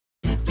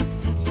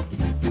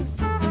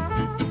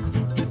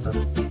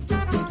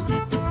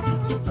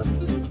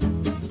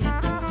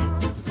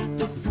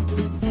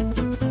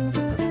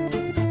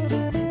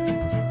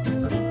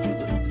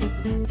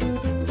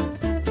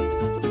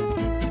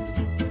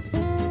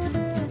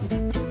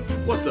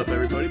What's up,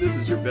 everybody? This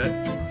is your vet.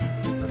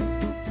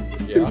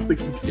 Yeah.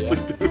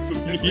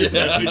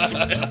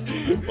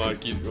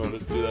 Mike, you want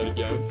to do that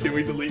again? Can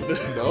we delete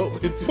that? No.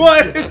 It's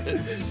What?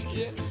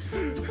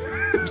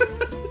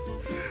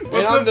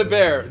 And I'm the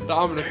bear,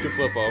 Dominic the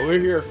Football. We're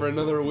here for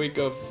another week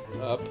of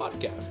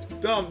podcast.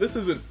 Dom, this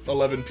isn't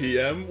 11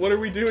 p.m. What are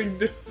we doing?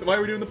 Why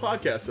are we doing the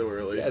podcast so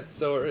early? Yeah,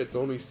 it's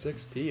only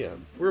 6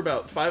 p.m. We're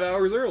about 5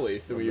 hours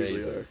early than we Amazing.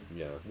 usually are.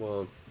 Yeah,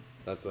 well,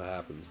 that's what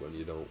happens when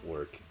you don't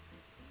work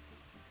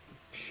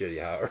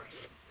shitty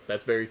hours.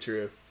 That's very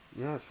true.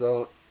 Yeah,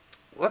 so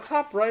let's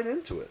hop right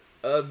into it.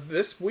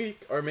 This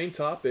week, our main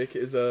topic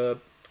is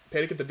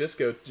Panic at the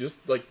Disco,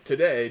 just like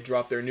today,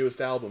 dropped their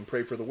newest album,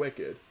 Pray for the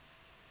Wicked.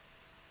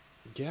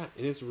 Yeah,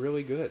 and it's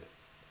really good.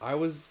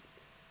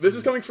 This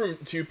is coming from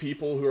two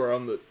people who are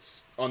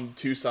on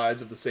two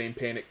sides of the same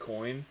Panic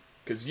coin,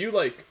 because you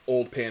like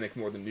old Panic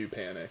more than new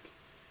Panic.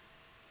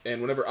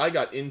 And whenever I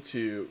got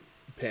into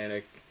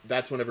Panic,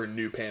 that's whenever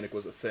new Panic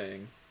was a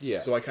thing.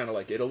 Yeah. So I kind of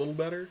like it a little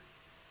better.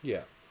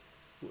 Yeah.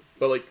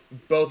 But like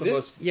both of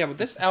us. Yeah, but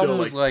this still, album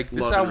was like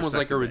love and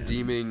respect a the band.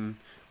 redeeming.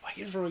 Like,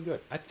 it's really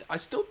good. I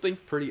still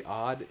think Pretty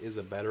Odd is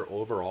a better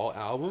overall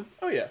album.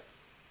 Oh yeah.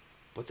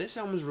 But this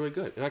album is really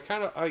good. And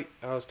I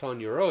was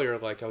telling you earlier,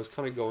 like, I was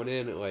kind of going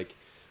in at, like,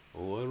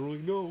 oh, I don't really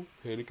know.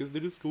 Panic at the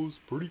Disco is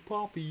pretty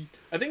poppy.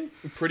 I think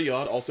Pretty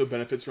Odd also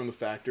benefits from the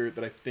factor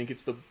that I think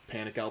it's the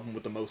Panic album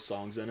with the most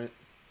songs in it.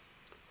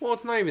 Well,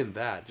 it's not even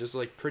that. Just,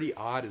 like, Pretty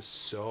Odd is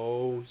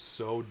so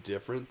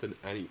different than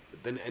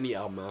any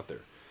album out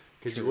there.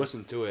 Because you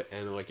listen to it,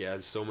 and, like, it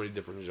has so many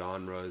different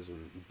genres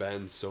and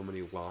bends so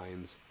many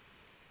lines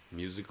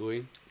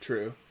musically.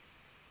 True.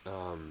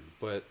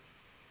 But,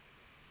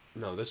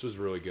 no, this was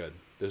really good.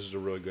 This is a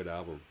really good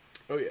album.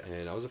 Oh, yeah.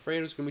 And I was afraid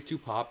it was going to be too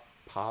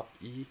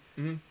pop-y.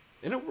 Mm-hmm.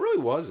 And it really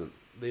wasn't.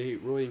 They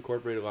really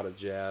incorporated a lot of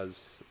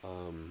jazz.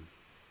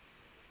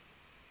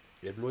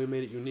 It really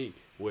made it unique,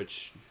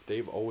 which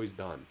they've always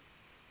done.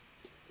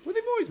 Well,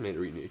 they've always made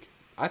it unique.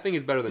 I think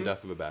it's better than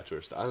Death of a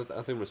Bachelor. I think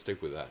I'm going to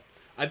stick with that.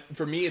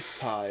 For me, it's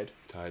tied.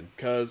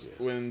 Because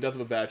when Death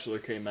of a Bachelor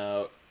came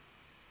out,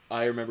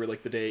 I remember,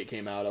 like, the day it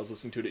came out, I was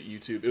listening to it at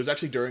YouTube. It was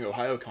actually during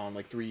OhioCon,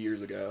 like, 3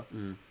 years ago.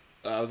 Mm.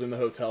 I was in the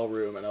hotel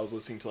room, and I was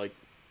listening to, like,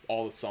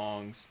 all the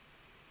songs.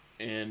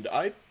 And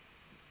I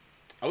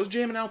was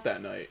jamming out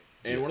that night.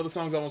 And one of the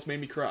songs almost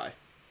made me cry.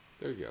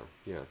 There you go.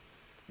 Yeah.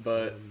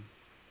 But...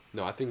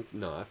 I think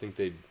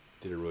they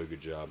did a really good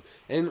job.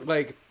 And,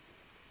 like,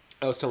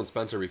 I was telling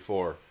Spencer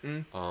before,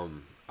 I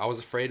was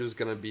afraid it was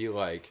going to be,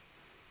 like,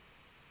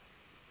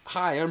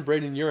 hi, I'm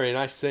Brandon Urie, and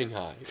I sing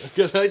high.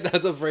 Because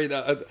that's afraid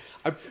that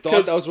I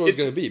thought that was what it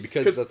was going to be,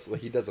 because that's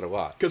he does it a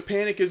lot. Because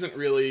Panic isn't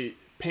really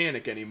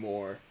Panic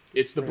anymore.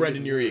 It's the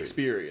Brandon Urie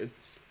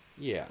experience.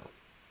 Yeah.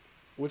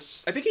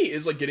 Which I think he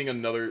is, like,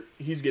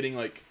 he's getting,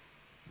 like,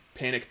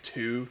 Panic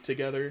 2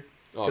 together.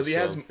 Because he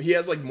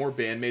has, like, more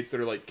bandmates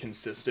that are, like,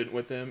 consistent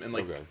with him. And,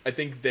 like, I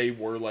think they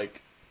were,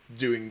 like,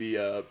 doing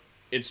the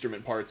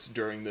instrument parts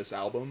during this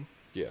album.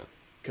 Yeah.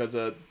 Because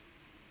the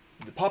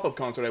pop-up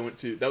concert I went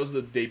to, that was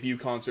the debut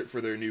concert for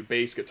their new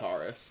bass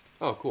guitarist.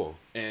 Oh, cool.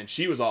 And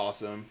she was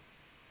awesome.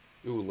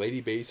 Ooh, lady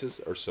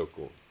bassists are so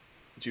cool.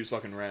 She was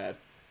fucking rad.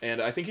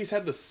 And I think he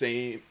had the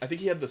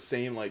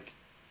same, like,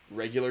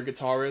 regular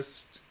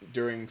guitarist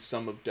during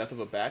some of Death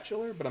of a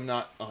Bachelor, but I'm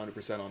not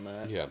 100% on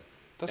that. Yeah,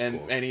 that's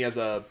cool. And he has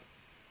a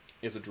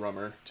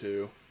drummer,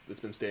 too,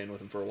 that's been staying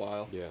with him for a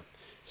while. Yeah.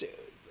 See,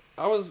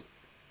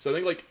 So I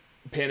think, like,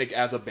 Panic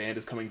as a band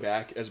is coming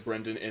back as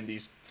Brendan and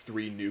these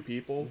 3 new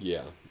people.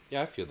 Yeah.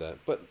 Yeah, I feel that.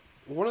 But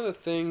one of the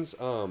things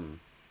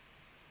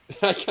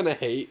I kind of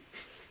hate,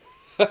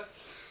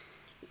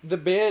 the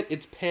band,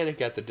 it's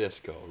Panic at the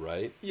Disco,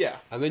 right? Yeah.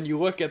 And then you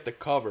look at the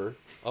cover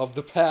of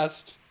the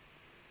past...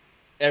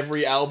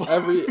 Every album.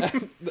 every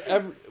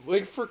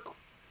like, for,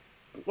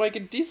 like, a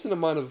decent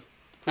amount of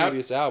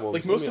previous albums.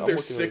 Like, most of their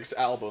 6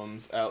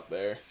 albums out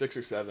there, 6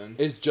 or 7.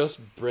 Is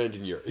just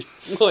Brandon Urie.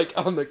 Like,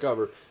 on the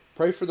cover.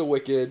 Pray for the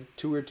Wicked,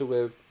 Too Weird to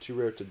Live, Too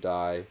Rare to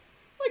Die.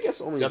 I guess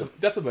only...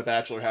 Death of a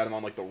Bachelor had him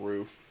on, like, the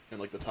roof in,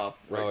 like, the top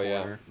right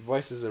corner.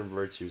 Vices and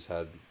Virtues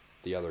had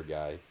the other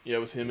guy. Yeah, it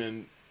was him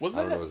and... I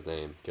don't know his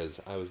name, because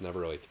I was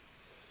never, like...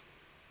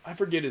 I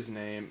forget his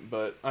name,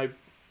 but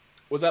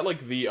was that,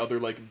 like, the other,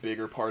 like,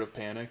 bigger part of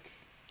Panic?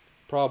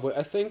 Probably.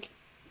 I think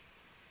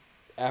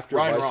after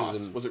Ryan Vices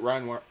Ross. and... Was it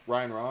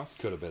Ryan Ross?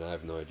 Could have been. I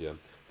have no idea.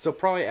 So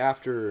probably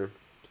after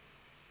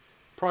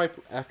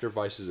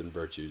Vices and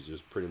Virtues, it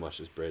was pretty much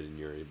just Brandon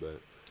Urie, but...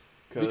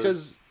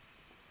 Because...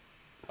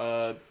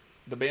 the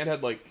band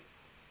had, like,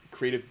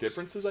 creative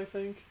differences, I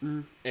think,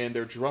 and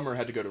their drummer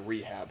had to go to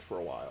rehab for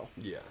a while.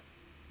 Yeah.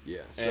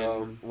 Yeah,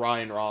 so... And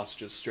Ryan Ross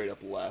just straight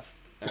up left.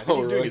 And I think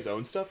he's doing his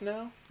own stuff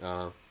now.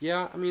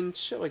 Yeah, I mean,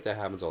 shit like that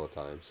happens all the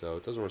time, so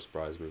it doesn't really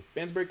surprise me.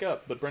 Bands break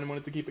up, but Brendan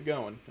wanted to keep it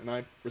going, and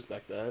I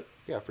respect that.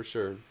 Yeah, for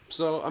sure.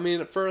 So, I mean,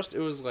 at first it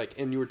was like,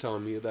 and you were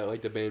telling me that,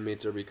 like, the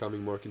bandmates are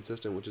becoming more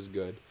consistent, which is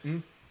good. Mm-hmm.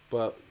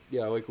 But,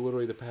 yeah, like,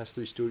 literally the past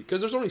 3 studio... Because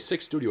there's only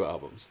 6 studio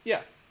albums.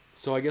 Yeah.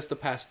 So I guess the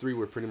past 3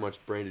 were pretty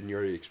much Brandon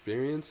Urie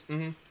experience.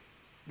 Mm-hmm.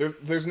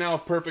 there's now a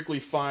perfectly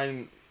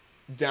fine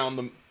down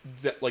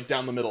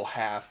the middle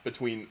half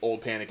between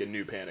Old Panic and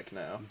New Panic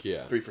now.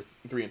 Yeah.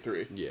 3 and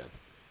 3. Yeah.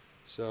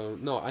 So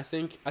no, I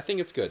think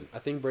it's good. I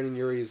think Brandon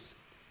Urie's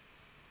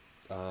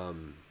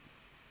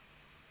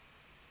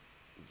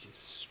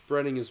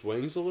spreading his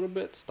wings a little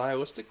bit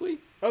stylistically.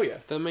 Oh yeah,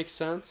 That makes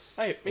sense.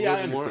 I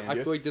understand. I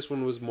feel like this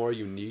one was more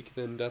unique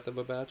than Death of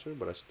a Bachelor,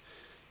 but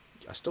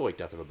I still like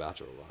Death of a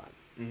Bachelor a lot.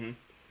 Mm-hmm.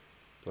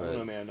 But, I don't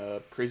know,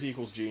 man. Crazy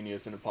Equals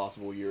Genius and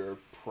Impossible Year are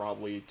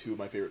probably two of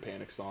my favorite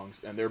Panic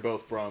songs, and they're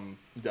both from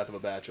Death of a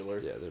Bachelor.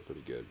 Yeah, they're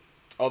pretty good.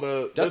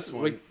 Although this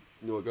one,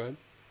 no, go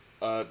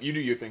ahead. You do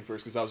your thing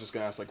first, because I was just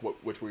gonna ask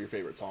which were your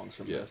favorite songs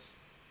from this.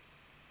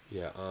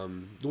 Yeah.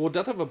 Well,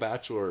 Death of a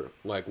Bachelor,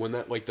 like when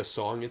that the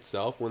song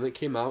itself when it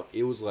came out,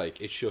 it was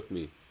like it shook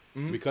me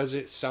because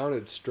it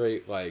sounded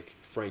straight like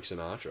Frank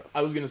Sinatra.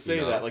 I was gonna say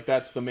that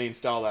that's the main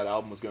style that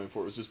album was going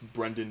for. It was just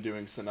Brendan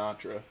doing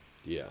Sinatra.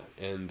 Yeah,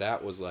 and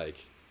that was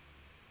like,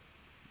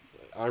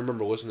 I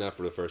remember listening to that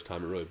for the first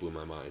time. It really blew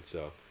my mind.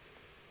 So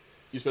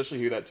you especially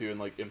hear that too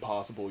in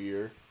Impossible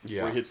Year,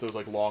 where he hits those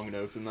long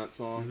notes in that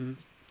song. Mm-hmm.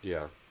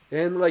 Yeah,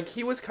 and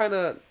he was kind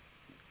of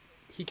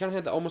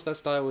had almost that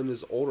style in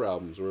his older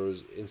albums, where it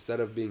was instead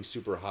of being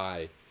super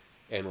high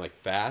and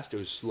fast, it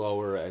was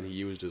slower, and he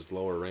used his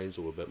lower range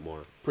a little bit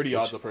more. Pretty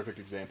Odd's a perfect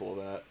example of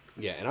that.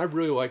 Yeah, and I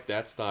really like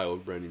that style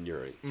of Brendan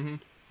Urie. Mm-hmm.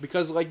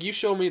 Because, you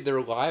showed me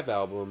their live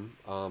album,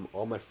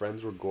 All My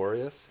Friends Were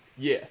Glorious.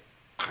 Yeah.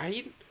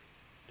 I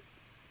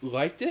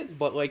liked it,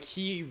 but,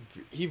 he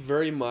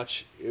very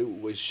much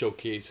was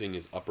showcasing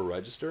his upper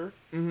register.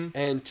 Mm-hmm.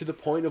 And to the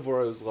point of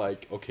where I was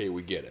like, okay,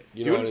 we get it.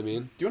 You know what I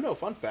mean? Do you want to know a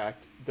fun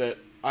fact that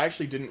I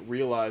actually didn't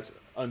realize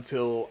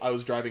until I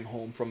was driving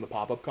home from the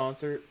pop-up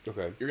concert?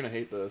 Okay. You're going to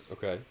hate this.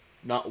 Okay.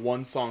 Not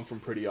one song from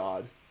Pretty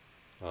Odd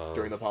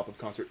during the pop-up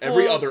concert.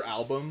 Every other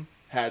album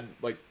had,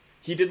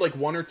 he did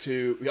one or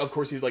two. Of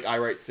course, he did I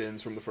Write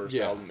Sins from the first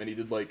album, and he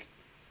did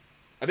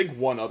I think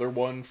one other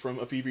one from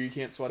A Fever You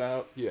Can't Sweat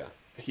Out. Yeah.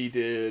 He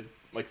did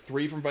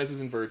 3 from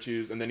Vices and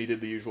Virtues, and then he did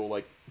the usual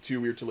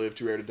Too Weird to Live,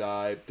 Too Rare to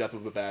Die, Death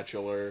of a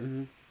Bachelor.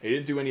 Mm-hmm. He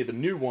didn't do any of the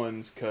new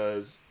ones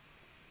because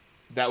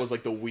that was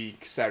the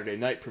week Saturday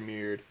night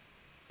premiered,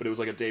 but it was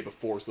a day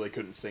before, so they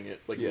couldn't sing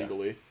it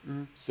legally.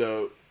 Mm-hmm.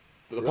 So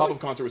the pop-up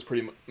concert was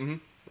pretty much. Mm-hmm.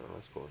 Oh,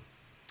 that's cool.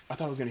 I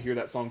thought I was gonna hear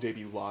that song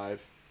debut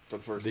live for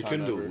the first time. They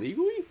couldn't do it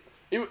legally?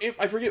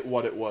 I forget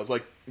what it was.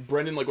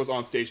 Brendan was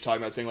on stage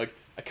talking about saying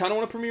I kind of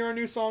want to premiere a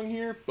new song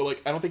here, but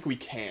I don't think we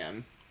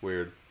can.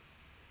 Weird.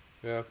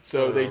 Yeah.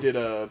 So they did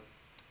I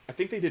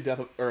think they did I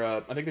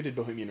think they did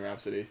Bohemian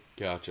Rhapsody.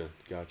 Gotcha.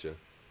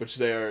 Which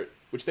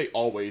they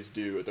always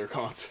do at their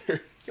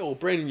concerts. Yeah, well,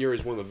 Brandon Urie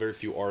is one of the very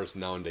few artists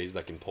nowadays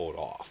that can pull it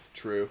off.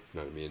 True. You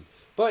know what I mean?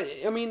 But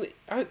I mean,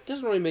 it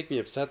doesn't really make me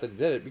upset that he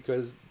did it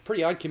because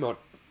Pretty Odd came out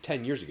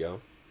 10 years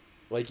ago.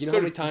 How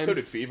many times? So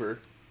did Fever.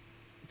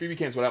 Fever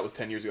Can't Sweat Out was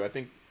 10 years ago. I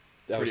think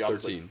that was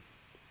 13.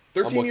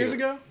 13 years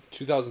ago?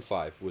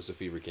 2005 was The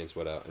Fever Can't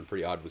Sweat Out, and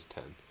Pretty Odd was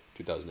 10.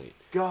 2008.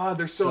 God,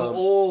 they're so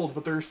old,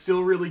 but they're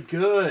still really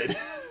good.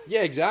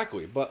 Yeah,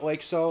 exactly. But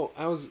so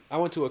I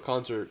went to a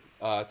concert.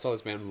 I saw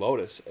this band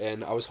Lotus,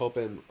 and I was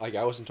hoping I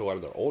listened to a lot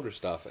of their older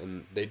stuff,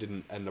 and they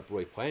didn't end up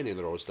really playing any of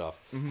their older stuff.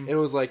 Mm-hmm. And it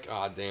was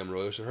damn,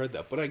 really wish I heard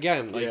that. But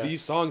again,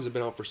 these songs have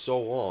been out for so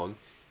long.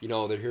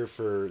 They're here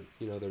for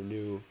their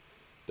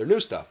new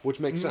stuff, which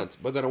makes sense.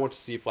 But then I went to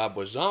see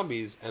Flatbush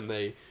Zombies, and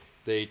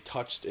they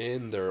touched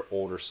in their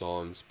older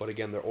songs, but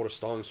again, their older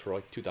songs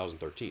for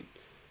 2013.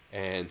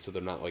 And so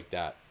they're not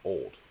that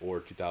old, or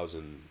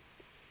 2000,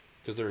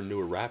 because they're a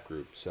newer rap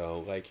group.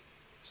 So it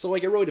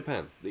really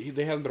depends.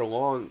 They haven't been a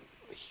long,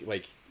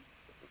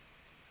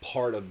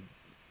 part of.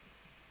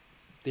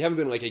 They haven't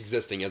been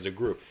existing as a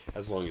group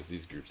as long as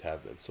these groups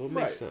have been. So it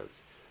makes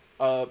sense.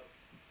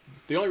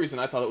 The only reason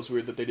I thought it was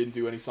weird that they didn't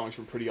do any songs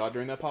from Pretty Odd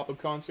during that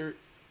pop-up concert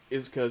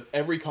is because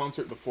every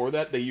concert before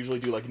that they usually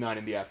do 9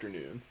 in the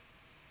afternoon.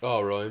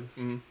 Oh really?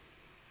 Mm-hmm.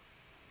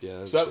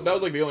 Yeah. So that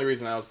was the only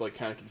reason I was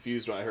kind of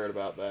confused when I heard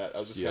about that. I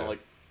was just kind of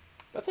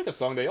that's a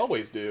song they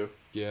always do.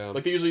 Yeah.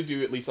 They usually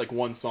do at least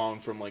one song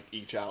from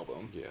each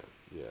album.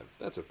 Yeah.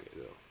 That's okay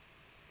though.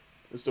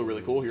 It's still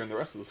really cool hearing the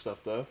rest of the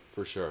stuff though.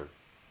 For sure.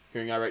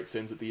 Hearing I Write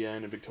Sins at the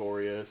end and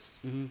Victorious.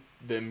 Mm-hmm.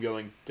 Them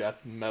going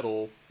death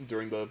metal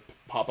during the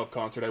pop-up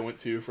concert I went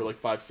to for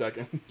 5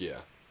 seconds.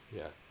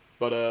 Yeah.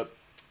 But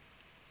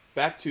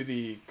back to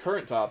the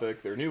current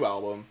topic, their new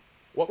album.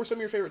 What were some of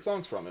your favorite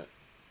songs from it?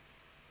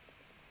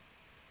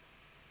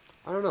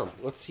 I don't know.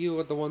 Let's see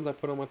what the ones I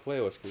put on my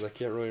playlist, because I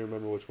can't really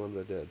remember which ones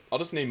I did. I'll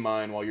just name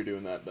mine while you're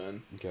doing that,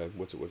 then. Okay,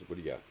 what do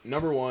you got?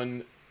 Number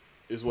 1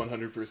 is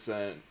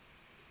 100%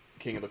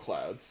 King of the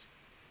Clouds.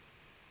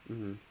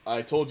 Mm-hmm.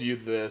 I told you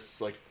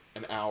this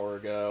an hour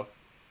ago,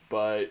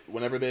 but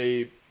whenever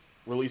they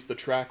released the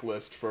track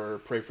list for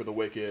Pray for the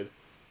Wicked,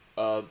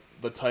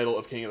 the title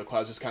of King of the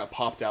Clouds just kind of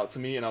popped out to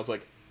me, and I was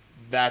like,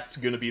 that's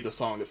going to be the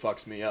song that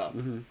fucks me up.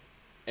 Mm-hmm.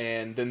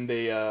 And then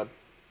they, a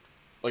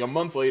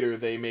month later,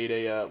 they made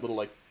a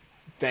little,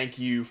 thank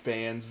you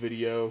fans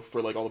video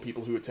for, all the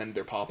people who attended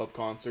their pop-up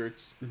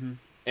concerts. Mm-hmm.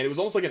 And it was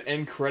almost like an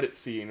end credit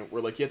scene where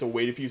like you had to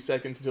wait a few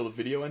seconds until the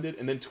video ended,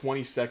 and then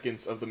 20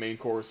 seconds of the main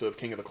chorus of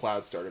King of the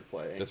Clouds started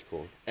playing. That's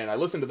cool. And I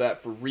listened to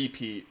that on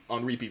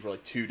repeat for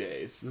like 2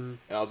 days. And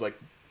I was like,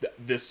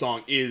 this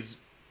song is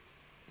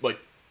like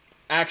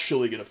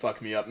actually gonna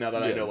fuck me up now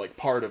that I know like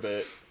part of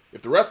it.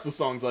 If the rest of the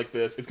song's like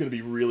this, it's gonna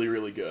be really,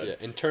 really good. Yeah,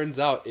 and turns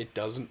out it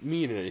doesn't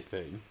mean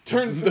anything.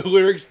 The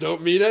lyrics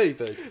don't mean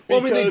anything. Well,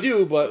 I mean they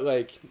do, but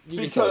like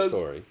you can tell a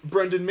story.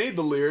 Brendan made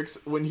the lyrics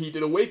when he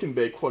did a wake and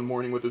bake one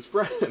morning with his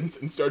friends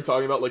and started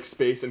talking about like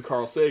space and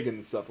Carl Sagan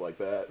and stuff like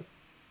that.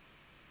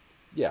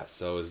 Yeah,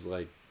 so it's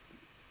like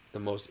the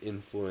most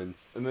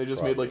influence. And they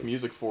just made like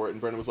music for it,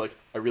 and Brendan was like,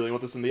 "I really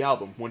want this in the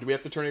album. When do we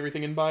have to turn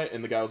everything in by?"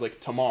 And the guy was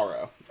like,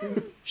 "Tomorrow."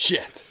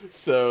 Shit.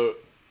 So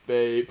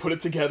they put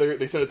it together,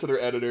 they sent it to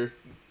their editor,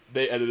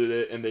 they edited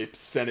it, and they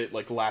sent it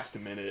like last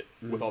minute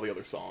with all the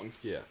other songs.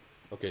 Yeah.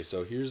 Okay,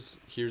 so here's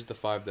the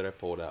 5 that I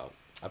pulled out.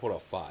 I pulled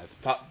out 5.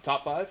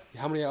 Top 5?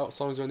 How many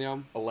songs are on the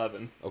album?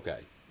 11. Okay.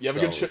 You have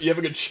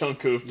a good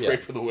chunk of Pray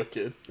for the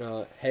Wicked.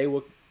 Hey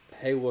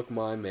Look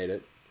Mine made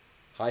it.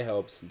 High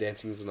Hopes,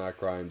 Dancing is Not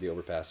Crime, The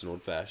Overpass, and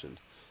Old Fashioned.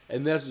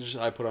 And that's just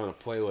I put on a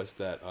playlist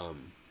that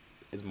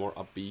is more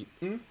upbeat.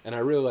 And I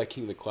really like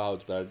King of the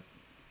Clouds, but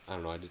I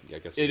don't know. I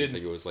guess I didn't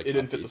think it was like it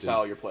didn't fit the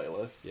style of your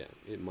playlist. Yeah,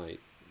 it might.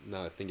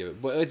 Now that I think of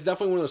it, but it's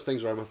definitely one of those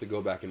things where I'm gonna have to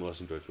go back and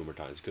listen to it a few more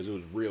times because it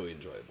was really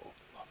enjoyable.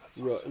 Love that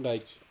song so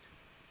much.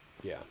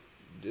 Yeah,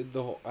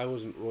 I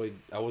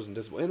wasn't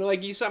disappointed. And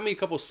like you sent me a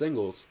couple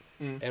singles,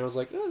 and I was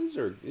like, oh, these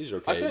are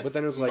okay. I sent but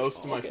then it was like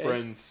most of my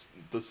friends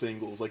the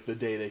singles like the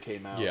day they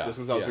came out. Yeah, just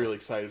because I was really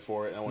excited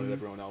for it, and I wanted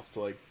everyone else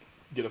to like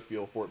get a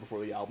feel for it before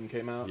the album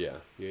came out.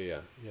 Yeah.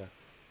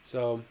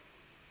 So,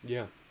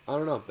 yeah. I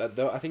don't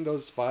know. I think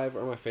those 5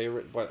 are my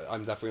favorite, but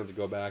I'm definitely going to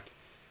go back.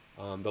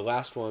 The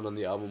last one on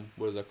the album,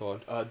 what is that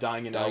called?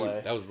 Dying in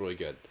LA. That was really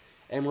good.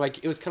 And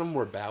like it was kind of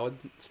more ballad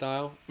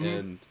style,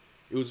 and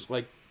it was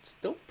like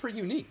still pretty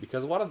unique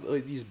because a lot of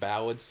like, these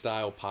ballad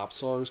style pop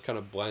songs kind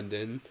of blend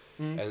in,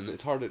 and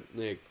it's hard to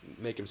like,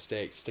 make them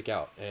stick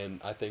out. And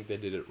I think they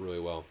did it really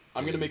well.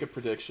 I'm going to make a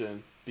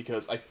prediction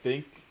because I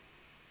think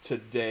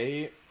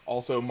today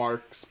also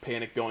marks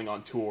Panic going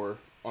on tour,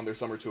 on their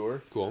summer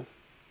tour. Cool.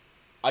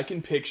 I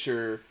can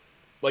picture,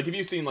 like, have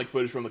you seen, like,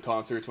 footage from the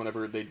concerts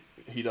whenever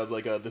he does,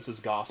 like, This Is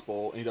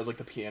Gospel, and he does, like,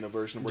 the piano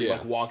version where he,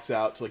 like, walks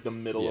out to, like, the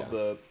middle of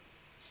the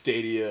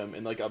stadium,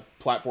 and, like, a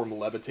platform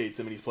levitates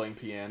him and he's playing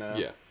piano.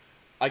 Yeah.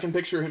 I can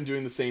picture him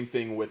doing the same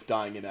thing with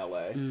Dying in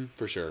L.A.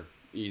 For sure.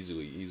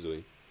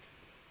 Easily.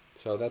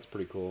 So that's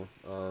pretty cool.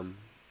 I'm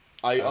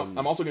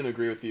also going to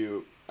agree with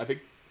you. I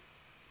think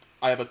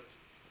I have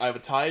a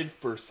tied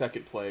for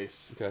second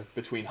place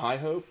between High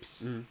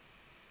Hopes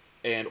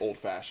and Old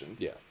Fashioned.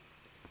 Yeah.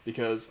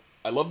 Because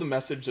I love the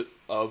message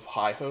of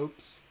High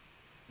Hopes,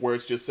 where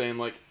it's just saying,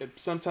 like,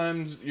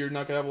 sometimes you're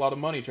not going to have a lot of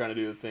money trying to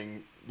do the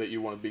thing that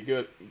you want to be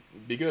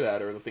good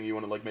at, or the thing you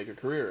want to, like, make a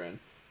career in.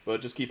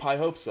 But just keep high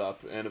hopes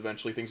up, and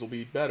eventually things will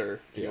be better,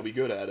 and you'll be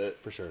good at it.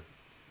 For sure.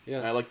 Yeah.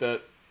 And I like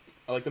that.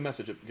 I like the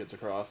message it gets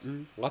across.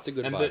 Lots of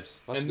good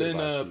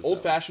vibes.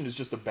 Old Fashioned is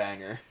just a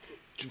banger.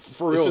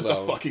 For real, it's just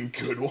a fucking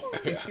good one.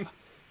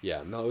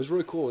 Yeah, no, it was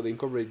really cool. They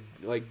incorporated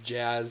like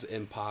jazz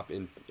and pop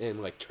and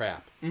like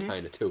trap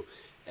kind of too,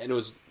 and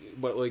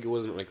but like it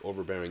wasn't like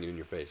overbearing and in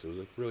your face. It was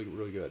like really,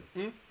 really good.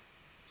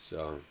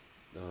 So,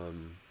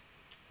 I'm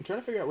trying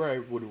to figure out where I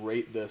would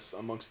rate this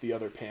amongst the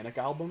other Panic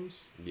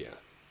albums. Yeah,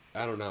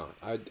 I don't know.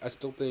 I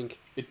still think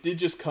it did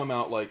just come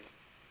out like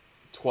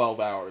 12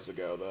 hours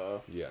ago,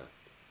 though. Yeah,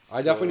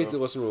 I definitely need to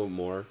listen to it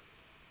more.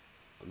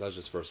 That's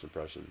just first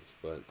impressions,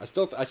 but I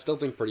still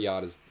think Pretty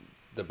Odd is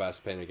the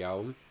best Panic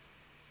album.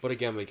 But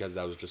again, because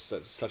that was just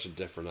such a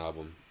different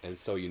album and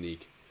so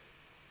unique.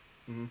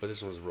 But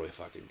this one was really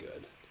fucking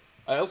good.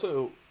 I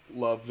also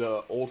loved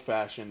Old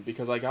Fashioned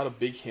because I got a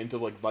big hint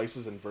of like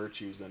vices and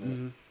virtues in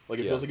it. Like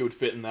it feels like it would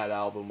fit in that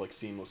album like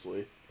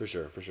seamlessly. For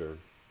sure.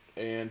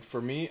 And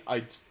for me,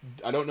 I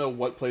don't know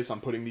what place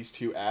I'm putting these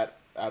two at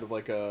out of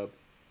like a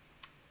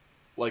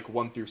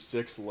 1 through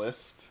 6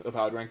 list of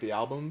how I'd rank the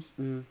albums.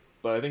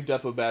 But I think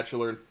Death of a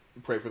Bachelor and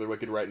Pray for the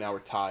Wicked right now are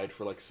tied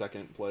for like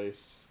second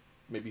place,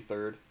 maybe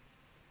third.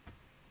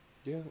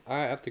 Yeah,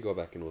 I have to go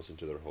back and listen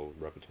to their whole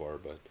repertoire,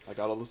 but I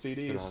got all the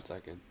CDs. In a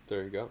second.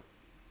 There you go.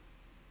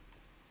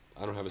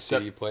 I don't have a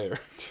CD player.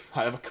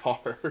 I have a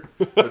car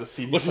for the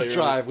CD Let's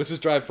player. Let's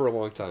just drive for a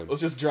long time.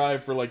 Let's just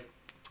drive for like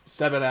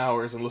 7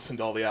 hours and listen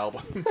to all the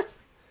albums.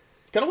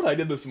 It's kind of what I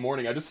did this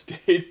morning. I just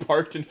stayed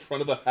parked in front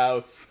of the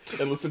house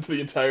and listened to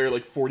the entire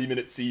like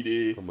 40-minute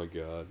CD. Oh my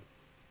god.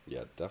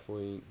 Yeah,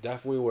 definitely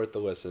worth the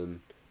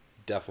listen.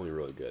 Definitely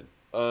really good.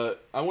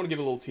 I want to give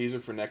a little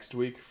teaser for next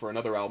week for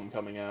another album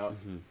coming out.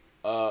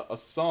 A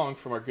song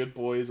from our good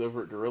boys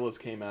over at Gorillaz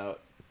came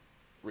out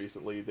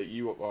recently that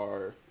you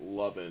are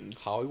loving.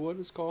 Hollywood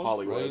is called?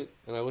 Hollywood. Right?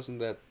 And I listened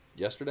to that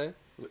yesterday.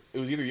 It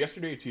was either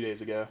yesterday or 2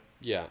 days ago.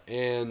 Yeah,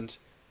 and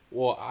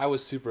well, I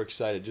was super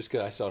excited just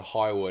because I saw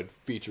Hollywood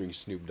featuring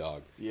Snoop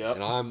Dogg. Yep.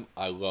 And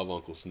I love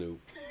Uncle Snoop.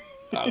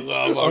 I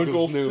love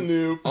Uncle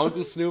Snoop.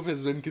 Uncle Snoop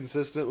has been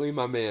consistently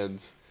my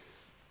man's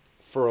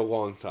for a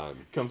long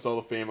time. Comes to all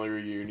the family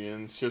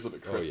reunions. Shows up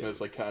at Christmas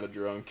like kind of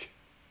drunk,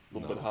 a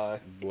little bit high.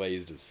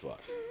 Blazed as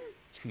fuck.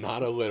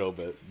 Not a little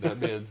bit. That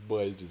man's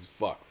blazed as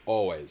fuck.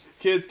 Always.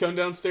 Kids, come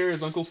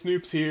downstairs. Uncle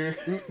Snoop's here.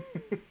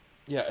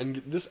 Yeah,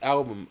 and this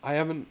album, I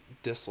haven't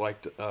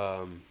disliked.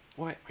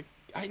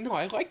 I know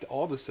I liked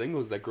all the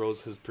singles that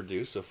Girls has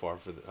produced so far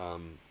for the.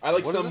 I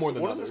like some more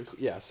than others.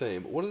 Yeah,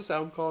 same. What is this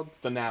album called?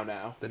 The Now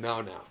Now. The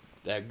Now Now.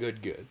 That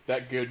good.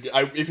 That good.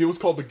 If it was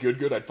called the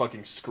Good, I'd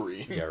fucking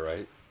scream. Yeah,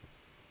 right.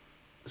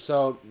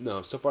 So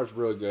no, so far it's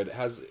really good.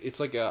 It's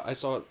like I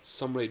saw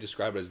somebody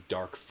describe it as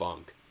dark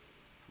funk.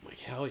 I'm like,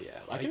 hell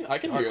yeah! I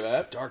can hear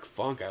that. Dark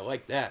funk. I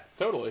like that.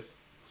 Totally.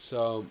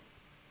 So,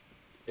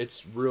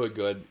 it's really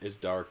good. It's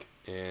dark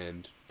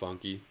and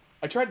funky.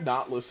 I tried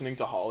not listening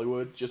to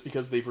Hollywood just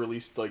because they've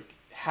released like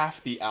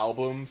half the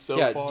album so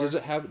far.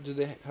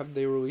 Have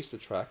they released the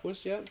track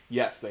list yet?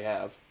 Yes, they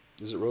have.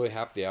 Is it really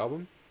half the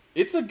album?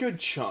 It's a good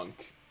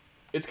chunk.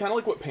 It's kind of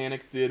like what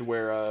Panic did,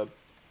 where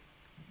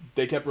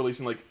they kept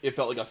releasing like it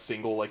felt like a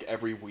single like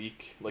every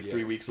week, like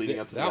 3 weeks leading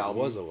up to the album.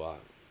 That was a lot.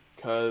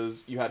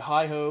 Because you had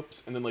High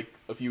Hopes, and then like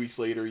a few weeks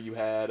later you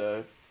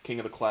had King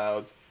of the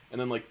Clouds, and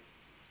then like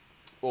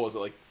what was it,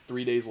 like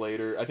 3 days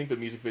later? I think the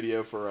music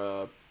video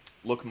for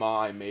Look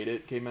Ma, I Made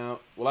It came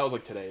out. Well, that was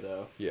like today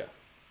though. Yeah.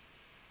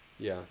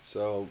 Yeah.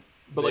 So.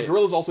 But like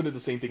Gorillaz also did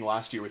the same thing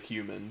last year with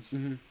Humans,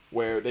 mm-hmm.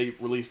 where they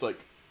released like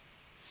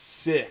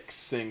 6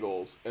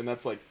 singles, and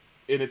it's like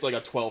a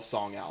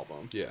 12-song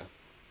album. Yeah,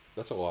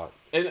 that's a lot.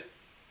 And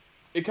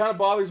it kind of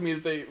bothers me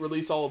that they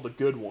release all of the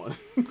good ones.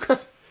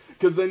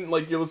 Because then,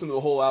 like, you listen to the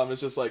whole album,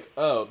 it's just like,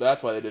 oh,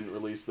 that's why they didn't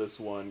release this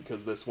one,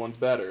 because this one's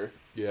better.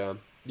 Yeah.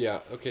 Yeah,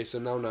 okay, so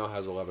Now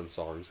has 11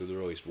 songs, so they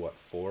released, what,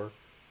 4?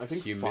 I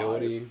think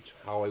Humility, 5.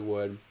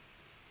 Hollywood.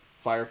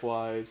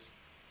 Fireflies.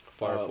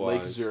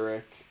 Lake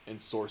Zurich, and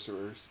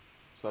Sorcerers.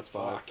 So that's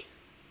 5. Fuck.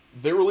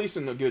 They're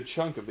releasing a good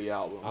chunk of the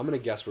album. I'm going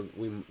to guess,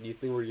 you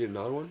think we're getting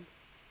another one?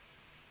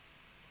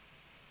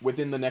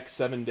 Within the next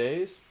 7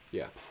 days?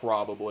 Yeah.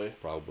 Probably.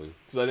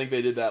 Because I think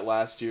they did that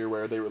last year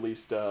where they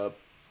released...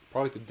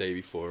 probably the day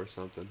before or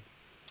something.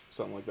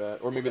 Something like that.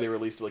 Or maybe they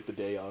released it like the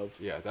day of.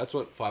 Yeah, that's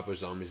what Flatbush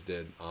Zombies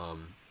did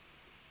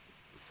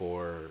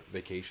for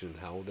Vacation in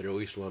Hell. They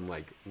released one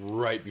like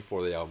right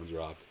before the album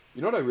dropped.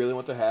 You know what I really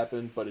want to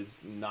happen, but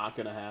it's not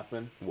going to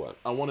happen? What?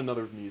 I want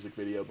another music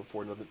video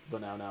before the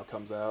Now Now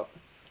comes out.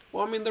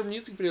 Well, I mean, their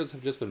music videos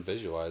have just been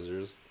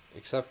visualizers.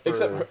 Except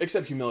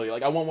Humility.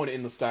 Like, I want one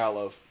in the style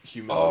of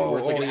Humility, where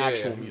it's like an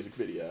actual music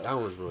video. That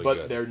one's really good.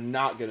 But they're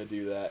not going to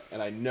do that,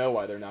 and I know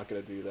why they're not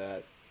going to do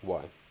that.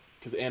 Why?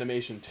 Because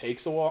animation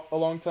takes a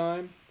long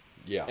time.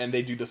 Yeah. And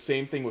they do the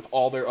same thing with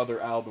all their other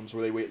albums,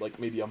 where they wait like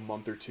maybe a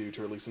month or 2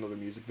 to release another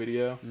music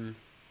video.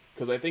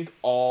 Because I think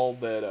all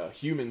that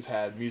Humans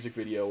had music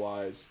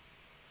video-wise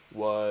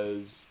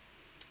was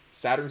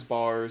Saturn's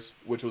Bars,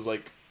 which was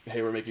like,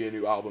 hey, we're making a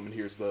new album, and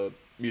here's the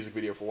music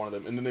video for one of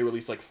them. And then they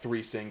released like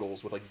 3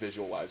 singles with like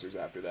visualizers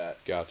after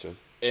that. Gotcha.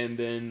 And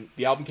then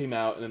the album came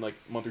out, and then like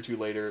a month or 2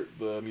 later,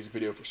 the music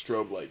video for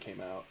Strobe Light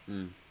came out.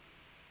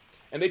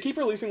 And they keep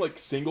releasing like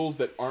singles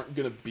that aren't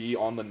gonna be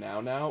on the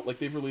Now. Like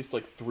they've released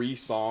like 3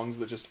 songs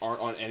that just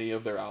aren't on any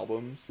of their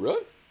albums.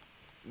 Really?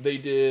 They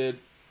did.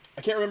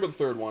 I can't remember the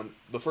third one.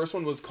 The first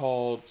one was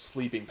called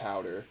Sleeping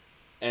Powder,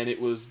 and it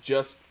was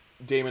just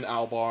Damon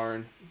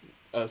Albarn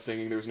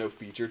singing. There was no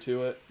feature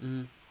to it.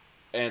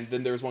 And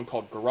then there was one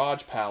called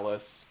Garage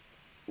Palace,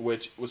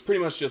 which was pretty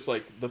much just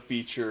like the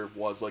feature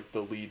was like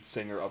the lead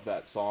singer of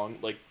that song.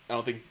 Like I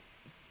don't think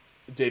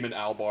Damon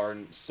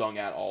Albarn sung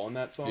at all in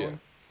that song. Yeah.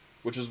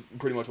 Which is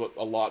pretty much what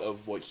a lot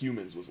of what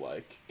Humans was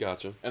like.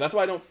 Gotcha. And that's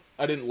why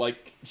I didn't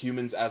like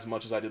Humans as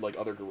much as I did like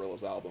other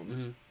Gorillaz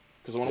albums.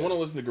 Because when I want to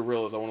listen to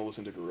Gorillaz, I want to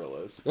listen to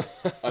Gorillaz.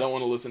 I don't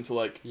want to listen to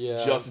like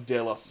just De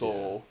La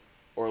Soul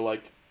or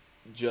like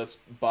just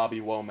Bobby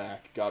Womack,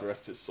 God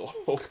rest his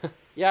soul.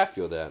 Yeah, I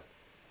feel that.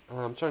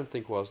 I'm trying to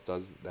think who else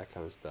does that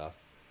kind of stuff.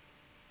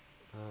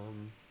 I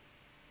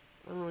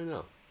don't really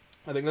know.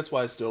 I think that's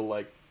why I still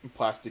like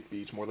Plastic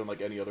Beach more than like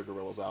any other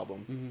Gorillaz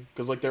album.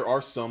 Because like there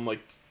are some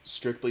like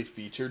strictly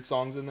featured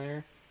songs in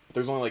there, but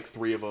there's only like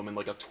 3 of them in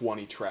like a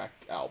 20-track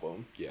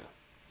album. Yeah.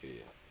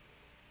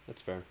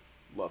 That's fair.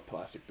 Love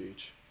Plastic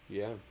Beach.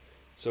 Yeah.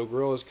 So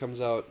Gorillaz comes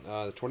out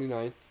the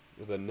 29th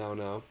with a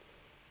Now.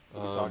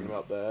 We'll be talking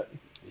about that.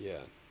 Yeah.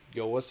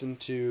 Go listen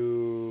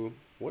to...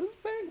 What is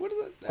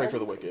it? Pray for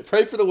the Wicked.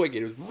 Pray for the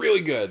Wicked. It was really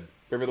good.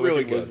 Pray for the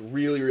Wicked was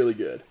really, really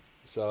good.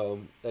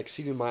 So,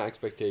 exceeded my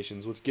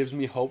expectations, which gives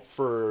me hope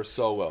for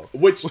Solo.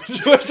 Which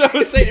I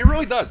was saying, it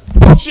really does.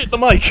 Oh shit, the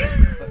mic!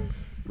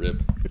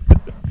 Rip.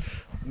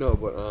 No,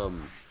 but,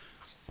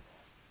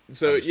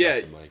 So,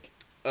 yeah,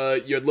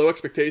 you had low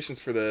expectations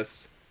for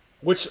this.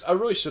 Which I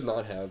really should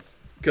not have.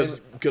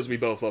 Because we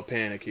both love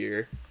Panic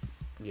here.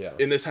 Yeah.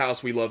 In this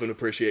house, we love and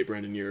appreciate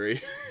Brandon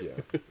Urie.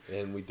 Yeah.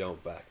 And we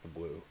don't back the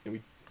blue. And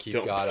we keep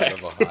God out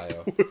of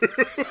Ohio.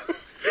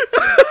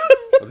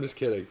 I'm just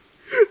kidding.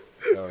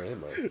 Oh,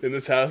 am I? In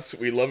this house,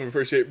 we love and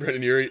appreciate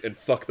Brandon Urie and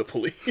fuck the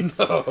police.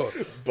 No.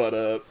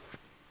 But,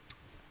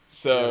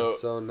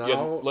 so now, you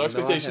had low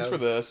expectations for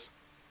this.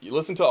 You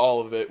listened to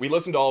all of it. We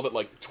listened to all of it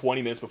like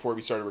 20 minutes before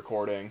we started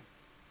recording,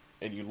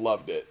 and you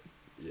loved it.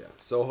 Yeah.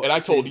 So and I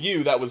told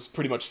you that was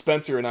pretty much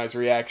Spencer and I's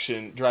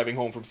reaction driving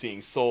home from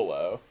seeing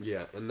Solo.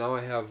 Yeah, and now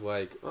I have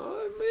like,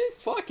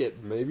 fuck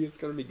it, maybe it's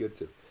gonna be good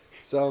too.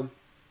 So,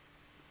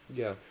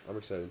 yeah, I'm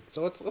excited.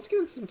 So let's get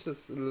into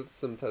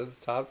some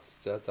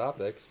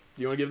topics.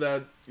 You want to give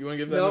that?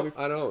 No,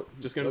 I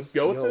don't. Just gonna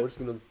go with it. We're just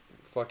gonna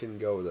fucking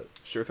go with it.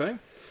 Sure thing.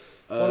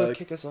 Want to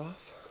kick us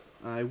off?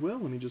 I will.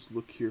 Let me just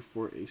look here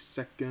for a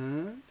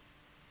second.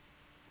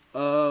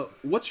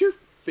 What's your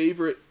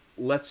favorite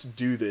 "Let's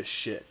Do This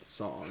Shit"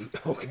 song?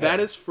 Okay. That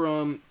is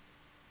from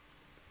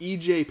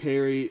E.J.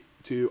 Perry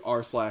to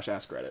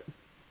r/AskReddit.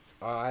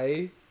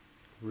 I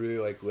really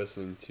like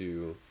listening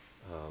to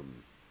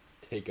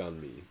 "Take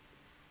on Me"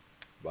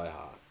 by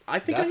Hot. I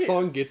think that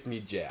song gets me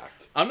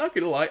jacked. I'm not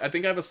gonna lie. I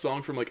think I have a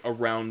song from like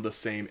around the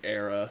same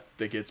era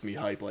that gets me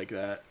hype like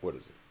that. What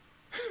is it?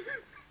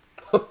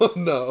 Oh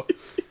no.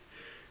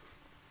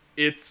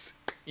 It's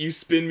 "You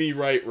Spin Me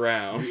Right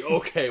Round."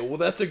 Okay, well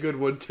that's a good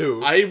one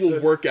too. I will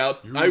work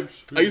out. I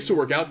used to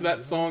work out to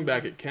that song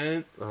back at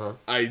Kent. Uh-huh.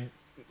 I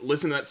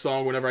listen to that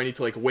song whenever I need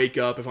to like wake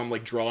up if I'm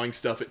like drawing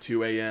stuff at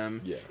 2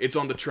 a.m. Yeah. It's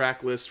on the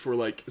track list for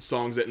like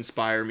songs that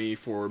inspire me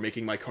for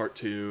making my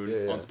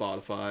cartoon on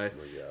Spotify. Oh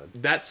my God.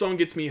 That song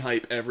gets me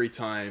hype every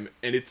time,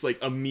 and it's like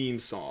a meme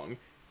song.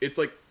 It's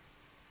like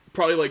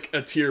probably like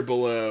a tier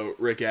below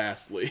Rick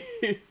Astley.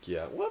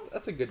 Yeah, well,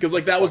 that's a good. Because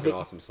like that was the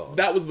awesome song.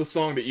 That was the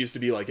song that used to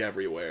be like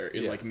everywhere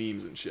in like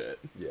memes and shit.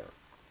 Yeah.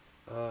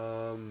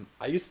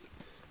 I used to,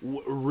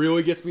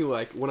 really gets me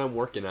like when I'm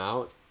working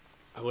out,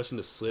 I listen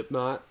to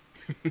Slipknot.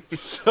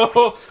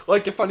 So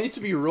like if I need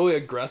to be really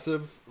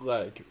aggressive,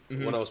 like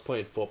when I was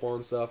playing football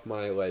and stuff,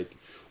 my like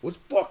let's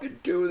fucking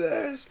do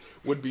this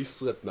would be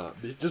Slipknot,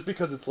 just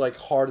because it's like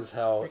hard as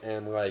hell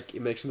and like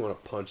it makes me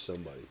want to punch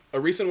somebody. A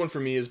recent one for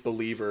me is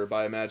 "Believer"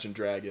 by Imagine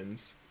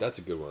Dragons. That's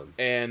a good one.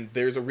 And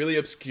there's a really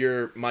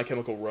obscure My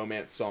Chemical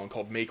Romance song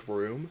called "Make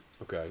Room."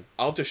 Okay.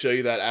 I'll have to show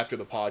you that after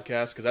the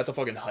podcast because that's a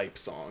fucking hype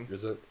song.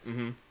 Is it?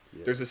 Mm-hmm.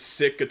 Yeah. There's a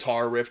sick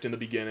guitar riff in the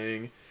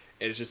beginning,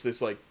 and it's just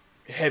this like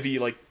heavy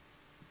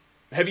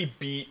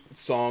beat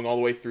song all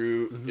the way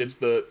through.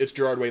 Mm-hmm. It's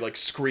Gerard Way like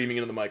screaming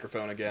into the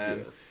microphone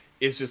again. Yeah.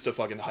 It's just a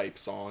fucking hype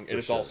song, and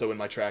it's also in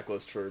my track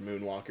list for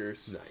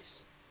Moonwalkers.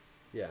 Nice.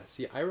 Yeah.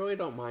 See, I really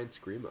don't mind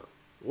screamo.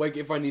 Like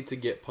if I need to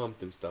get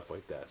pumped and stuff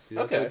like that. See,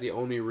 that's like the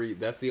only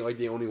that's the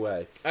only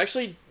way. I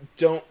actually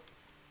I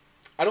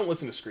don't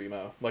listen to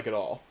screamo like at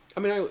all. I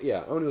mean, I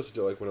only listen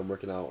to it like when I'm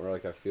working out or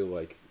like I feel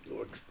like.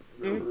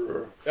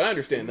 And I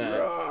understand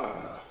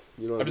that.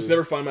 You know, I just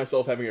never find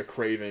myself having a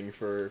craving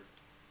for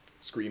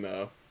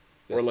screamo,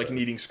 or like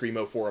needing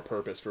screamo for a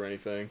purpose for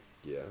anything.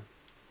 Yeah,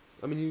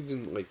 I mean, you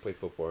didn't like play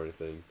football or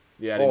anything.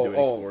 Yeah, I didn't do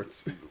any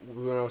sports.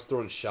 When I was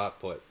throwing shot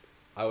put,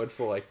 I would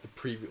for like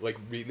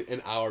read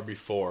an hour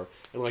before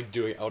and like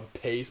I would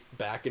pace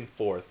back and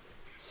forth,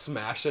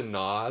 smash a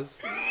Nas,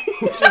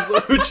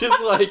 which is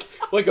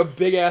like a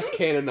big ass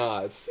can of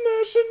Nas.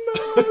 Smash a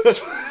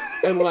Nas.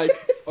 And like,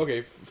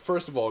 okay,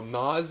 first of all,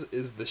 Nas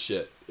is the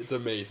shit. It's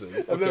amazing.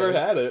 I've never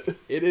had it.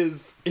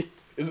 It's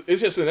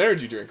just an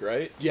energy drink,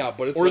 right? Yeah,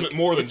 but it's is it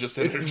more than just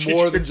an energy drink?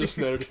 It's more than just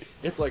an energy.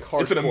 It's like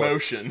hardcore. It's an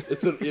emotion.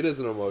 It is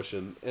an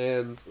emotion,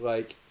 and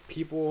like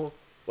people,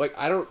 like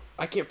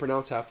I can't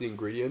pronounce half the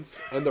ingredients,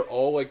 and they're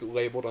all like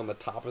labeled on the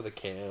top of the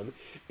can.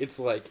 It's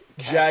like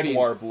caffeine,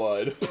 Jaguar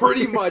blood.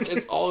 pretty much.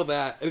 It's all of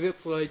that, and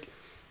it's like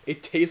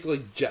it tastes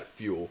like jet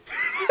fuel,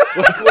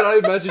 like what I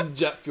imagine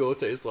jet fuel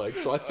tastes like.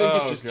 So I think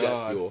it's just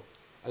jet fuel.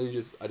 I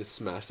just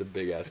smashed a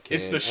big ass can.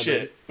 It's the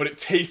shit, but it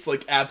tastes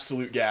like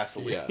absolute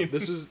gasoline.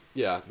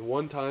 Yeah, the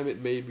one time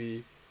it made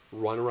me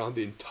run around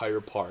the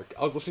entire park.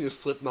 I was listening to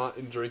Slipknot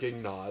and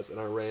drinking Nas, and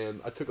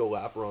I took a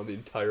lap around the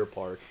entire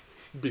park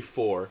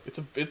before.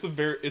 It's a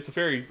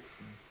very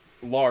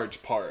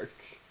large park.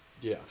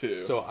 Yeah. Too.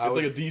 So it's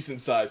like a decent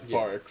sized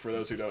park for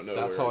those who don't know.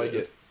 That's how I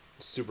get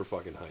super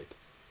fucking hype.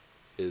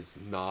 Is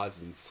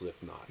Nas and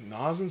Slipknot.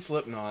 Nas and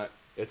Slipknot.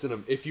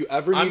 If you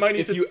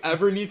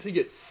ever need to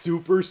get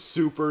super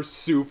super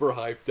super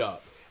hyped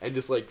up and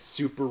just like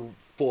super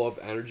full of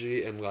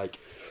energy and like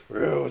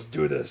let's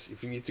do this.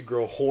 If you need to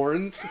grow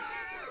horns,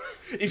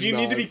 if you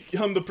need to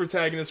become the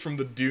protagonist from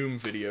the Doom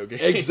video game,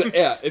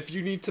 yeah. If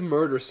you need to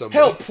murder somebody,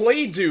 hell,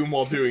 play Doom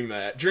while doing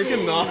that. Drink a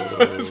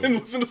Nas and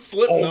listen to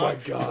Slipknot. Oh my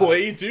God,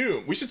 play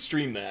Doom. We should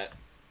stream that.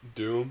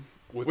 Doom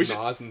with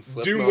Nas and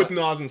Slipknot. Doom with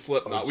Nas and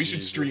Slipknot. Oh, we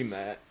should stream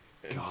that.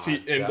 And God, see,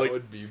 and that like,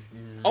 would be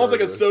almost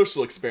like a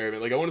social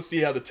experiment. Like, I want to see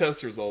how the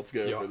test results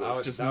go for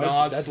this. Just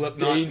Nas, Slipknot,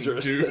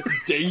 dangerous. and Doom.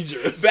 That's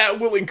dangerous. That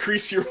will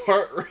increase your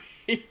heart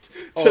rate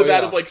to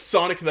that of like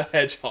Sonic the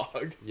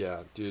Hedgehog.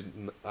 Yeah,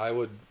 dude,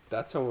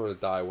 that's how I'm gonna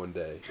die one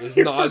day. Is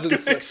Nas and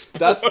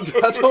Slipknot.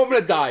 That's how I'm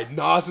gonna die.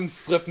 Nas and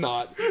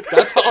Slipknot.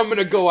 That's how I'm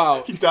gonna go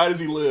out. He died as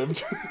he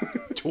lived.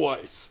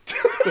 Twice.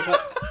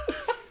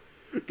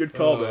 Good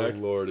callback. Oh,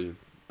 lordy.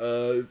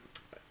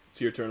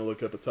 It's your turn to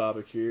look up a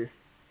topic here.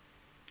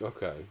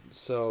 Okay,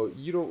 so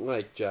you don't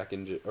like not Jack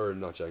and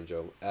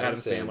Joe, Adam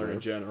Sandler in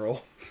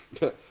general.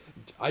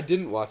 I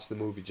didn't watch the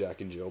movie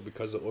Jack and Jill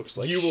because it looks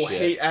like you will shit.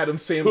 hate Adam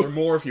Sandler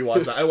more if you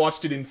watch that. I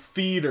watched it in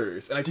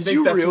theaters, and I Did think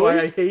you that's really?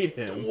 why I hate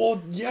him.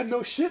 Well, yeah,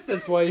 no shit.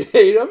 That's why you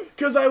hate him.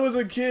 Because I was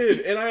a kid,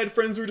 and I had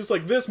friends who were just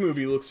like, this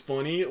movie looks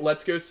funny,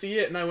 let's go see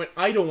it. And I went,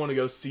 I don't want to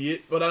go see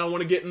it, but I don't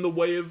want to get in the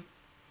way of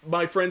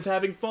my friends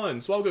having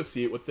fun, so I'll go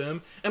see it with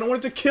them. And I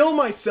wanted to kill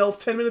myself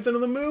 10 minutes into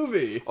the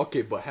movie.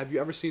 Okay, but have you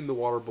ever seen The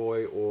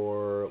Waterboy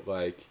or,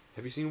 like...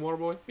 Have you seen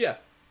Waterboy? Yeah.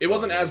 It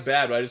wasn't as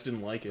bad, but I just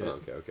didn't like it. Oh,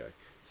 okay.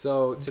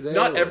 So, today...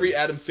 Not every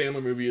Adam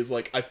Sandler movie is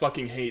like, I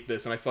fucking hate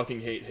this and I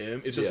fucking hate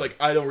him. It's just like,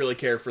 I don't really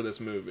care for this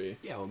movie.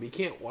 Yeah, well, you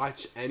can't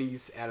watch any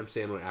Adam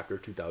Sandler after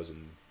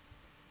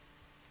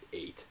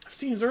 2008. I've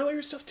seen his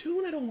earlier stuff too,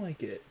 and I don't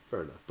like it.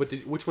 Fair enough. But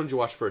which one did you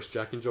watch first,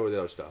 Jack and Jill or the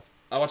other stuff?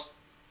 I watched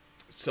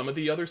some of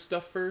the other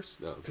stuff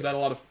first. Because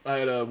I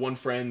had one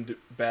friend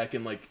back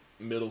in, like,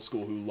 middle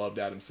school who loved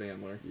Adam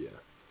Sandler. Yeah.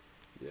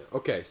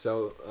 Okay,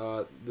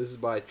 so this is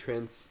by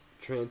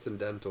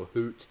Transcendental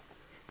Hoot.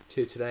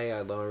 Today I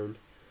learned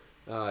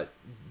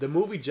the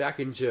movie Jack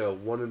and Jill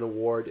won an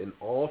award in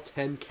all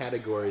 10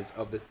 categories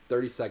of the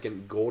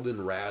 32nd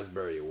Golden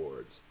Raspberry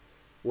Awards,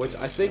 which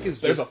I think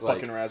is There's just a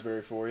fucking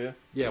raspberry for you.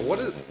 Yeah,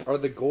 are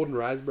the Golden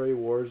Raspberry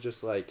Awards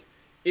just like...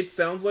 It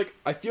sounds like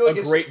I feel like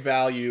a great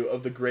value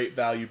of the Great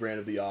Value brand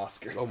of the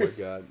Oscars. Oh my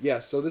god. Yeah,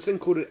 so this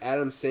included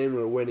Adam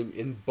Sandler winning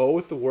in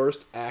both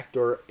Worst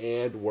Actor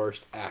and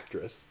Worst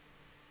Actress.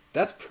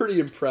 That's pretty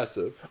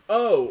impressive.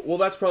 Oh, well,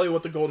 that's probably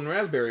what the Golden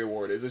Raspberry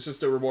Award is. It's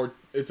just a reward.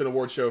 It's an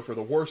award show for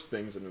the worst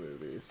things in the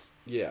movies.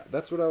 Yeah,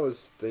 that's what I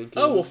was thinking.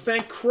 Oh, well,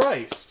 thank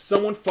Christ.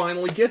 Someone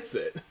finally gets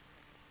it.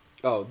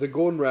 Oh, the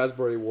Golden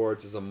Raspberry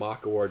Awards is a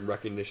mock award in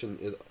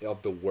recognition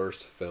of the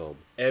worst film.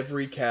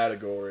 Every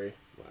category.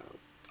 Wow.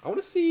 I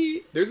want to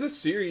see... There's this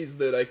series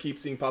that I keep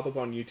seeing pop up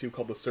on YouTube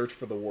called The Search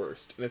for the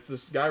Worst. And it's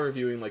this guy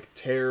reviewing, like,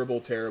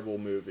 terrible, terrible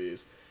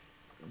movies.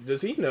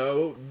 Does he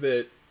know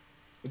that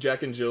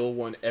Jack and Jill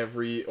won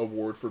every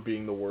award for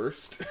being the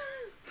worst?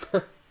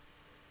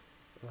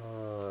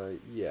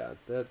 Yeah,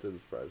 that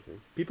doesn't surprise me.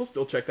 People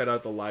still check that out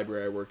at the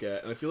library I work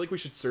at, and I feel like we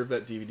should serve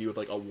that DVD with,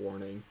 like, a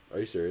warning. Are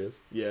you serious?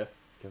 Yeah.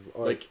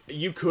 Oh, like,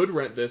 you could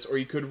rent this, or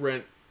you could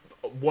rent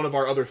one of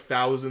our other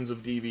thousands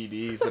of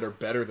DVDs that are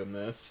better than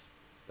this.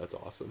 That's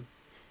awesome.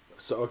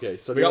 So, okay,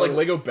 so... We got, like,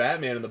 Lego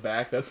Batman in the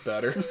back. That's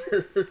better.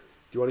 Do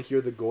you want to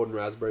hear the Golden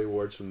Raspberry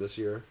Awards from this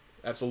year?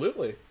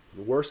 Absolutely.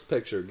 The worst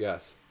picture,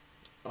 guess.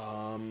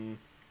 Was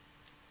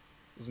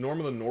Norm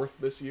of the North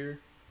this year?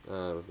 I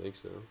don't think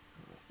so.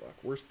 Oh,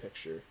 fuck. Worst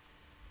picture.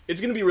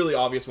 It's going to be really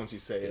obvious once you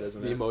say it,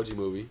 isn't it? The Emoji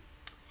Movie.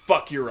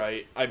 Fuck, you're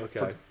right.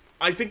 Okay.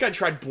 I think I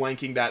tried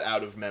blanking that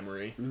out of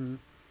memory.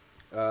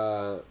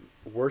 Mm-hmm.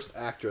 Worst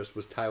actress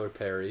was Tyler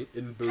Perry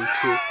in Boo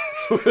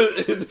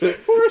 2.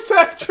 Worst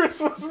actress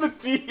was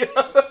Medea.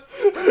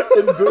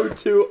 In Boo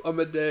 2,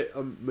 Medea.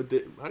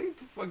 How do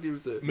the fuck do you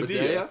say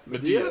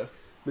it?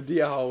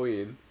 Medea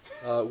Halloween.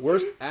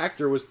 Worst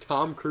actor was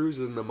Tom Cruise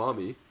in The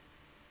Mummy.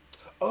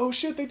 Oh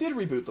shit, they did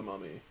reboot The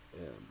Mummy.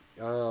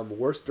 Yeah.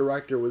 Worst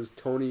director was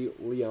Tony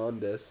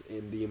Leondis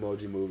in The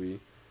Emoji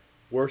Movie.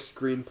 Worst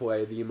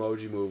screenplay, The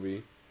Emoji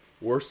Movie.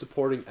 Worst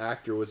supporting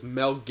actor was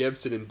Mel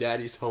Gibson in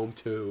Daddy's Home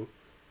 2.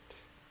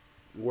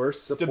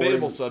 Worst supporting...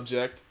 Debatable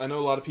subject. I know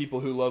a lot of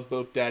people who love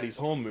both Daddy's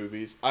Home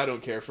movies. I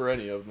don't care for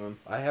any of them.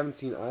 I haven't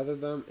seen either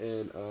of them,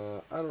 and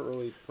I don't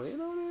really plan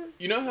on it.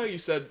 You know how you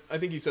said, I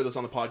think you said this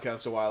on the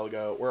podcast a while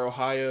ago, where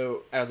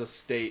Ohio as a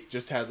state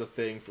just has a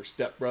thing for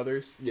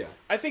stepbrothers? Yeah.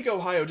 I think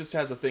Ohio just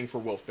has a thing for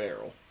Will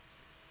Ferrell.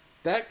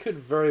 That could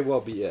very well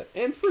be it.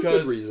 And for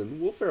good reason.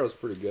 Will Ferrell's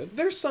pretty good.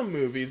 There's some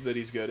movies that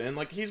he's good in.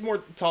 Like, he's more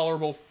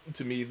tolerable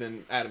to me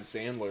than Adam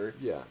Sandler.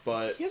 Yeah.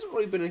 But he hasn't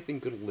really been anything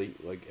good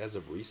late, like, as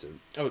of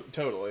recent. Oh,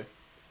 totally.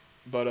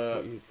 But,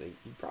 what do you think?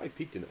 He probably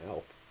peaked in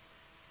Elf.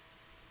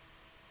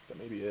 That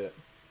may be it.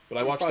 But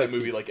I watch that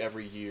movie, like,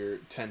 every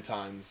year, 10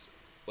 times,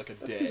 like, a day.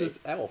 That's because it's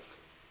Elf.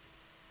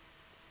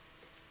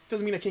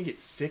 Doesn't mean I can't get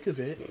sick of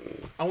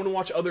it. I want to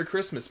watch other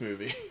Christmas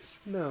movies.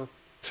 No.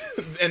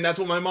 And that's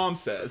what my mom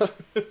says.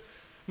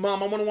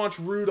 Mom, I want to watch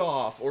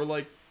Rudolph, or,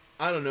 like,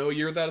 I don't know, A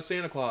Year Without a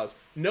Santa Claus.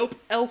 Nope,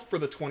 Elf for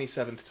the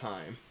 27th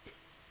time.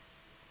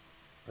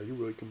 Are you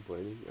really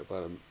complaining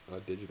about a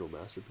digital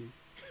masterpiece?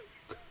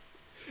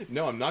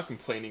 No, I'm not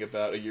complaining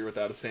about A Year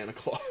Without a Santa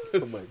Claus.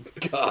 Oh my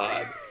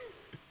god.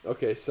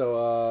 Okay,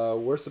 so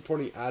worst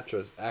supporting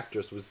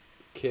actress was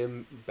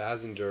Kim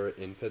Basinger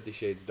in 50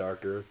 Shades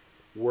Darker.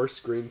 Worst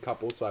screen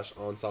couple /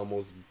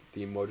 ensembles,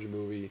 The Emoji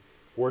Movie.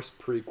 Worst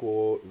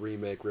prequel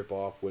remake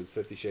ripoff was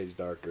 50 Shades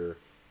Darker.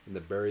 And the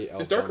Barry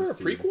L. Is Darker Bumstein.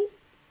 a prequel?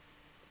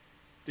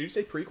 Did you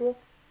say prequel?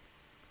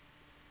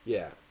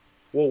 Yeah.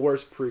 Well,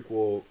 worst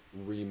prequel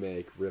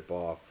remake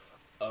ripoff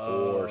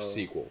or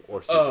sequel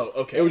Oh,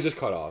 okay. It was just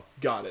cut off.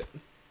 Got it.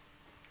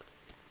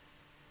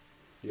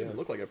 Yeah. It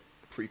looked like a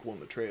prequel in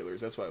the trailers.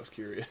 That's why I was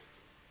curious.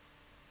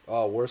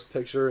 Oh, worst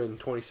picture in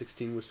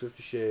 2016 was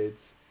 50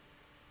 Shades.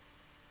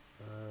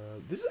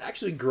 This is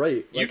actually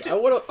great. Like, I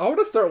want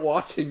to start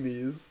watching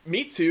these.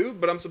 Me too,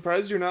 but I'm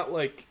surprised you're not,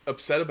 like,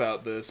 upset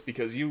about this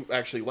because you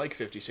actually like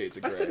 50 Shades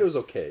of Grey. I said it was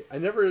okay. I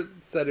never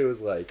said it was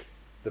like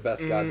the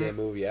best goddamn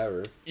movie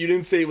ever. You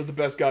didn't say it was the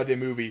best goddamn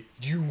movie.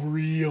 You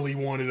really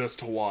wanted us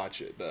to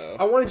watch it, though.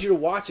 I wanted you to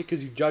watch it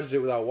because you judged it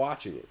without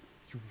watching it.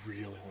 You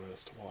really wanted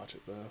us to watch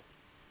it, though.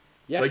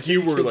 Yes, like,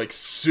 you were, like,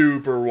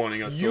 super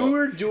wanting us to watch it. You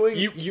were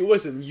doing...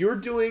 Listen, you're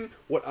doing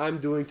what I'm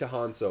doing to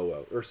Han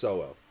Solo. Or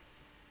Solo.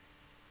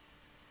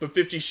 But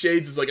 50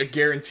 Shades is, like, a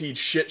guaranteed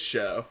shit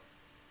show.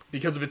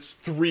 Because of its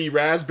 3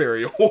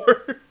 Raspberry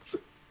Awards.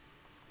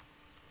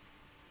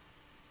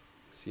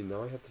 See,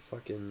 now I have to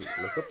fucking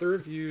look up the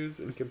reviews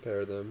and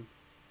compare them.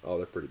 Oh,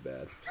 they're pretty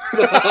bad.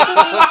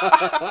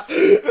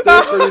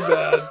 They're pretty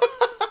bad.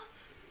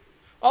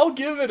 I'll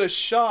give it a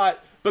shot,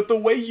 but the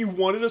way you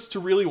wanted us to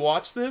really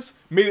watch this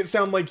made it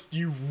sound like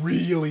you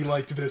really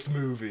liked this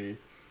movie.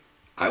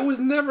 I was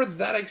never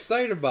that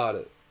excited about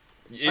it.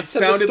 It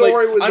sounded the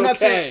story like was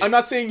I'm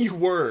not saying you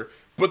were,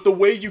 but the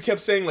way you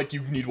kept saying like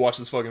you need to watch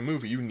this fucking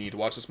movie, you need to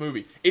watch this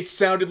movie. It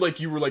sounded like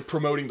you were like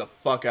promoting the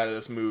fuck out of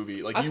this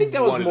movie. Like I think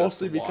that was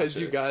mostly because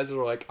you guys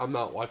are like, I'm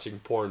not watching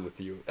porn with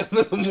you, and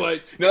then I'm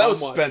like, no, that was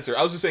Spencer.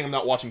 I was just saying I'm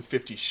not watching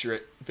 50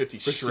 Charades,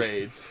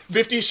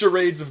 50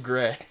 Charades of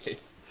Grey.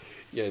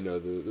 Yeah, no,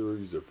 the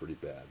reviews are pretty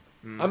bad.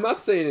 I'm not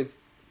saying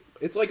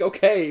it's like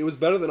okay, it was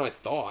better than I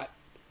thought.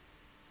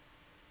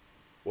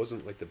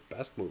 Wasn't like the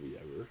best movie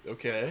ever.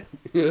 Okay.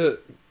 It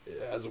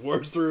has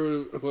worse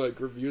through like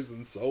reviews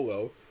than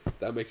Solo.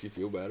 That makes you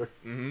feel better.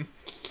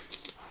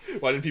 Mm-hmm.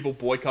 Why did people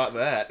boycott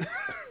that?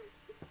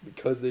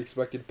 Because they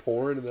expected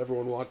porn and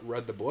everyone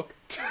read the book.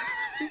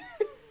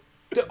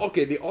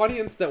 Okay, the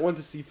audience that went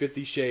to see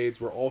 50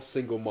 Shades were all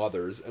single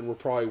mothers and were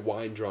probably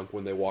wine drunk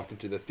when they walked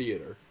into the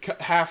theater.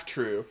 Half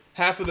true.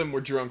 Half of them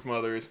were drunk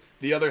mothers.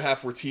 The other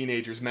half were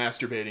teenagers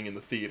masturbating in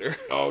the theater.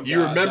 Oh, God,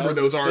 you remember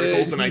those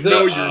articles, and I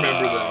know you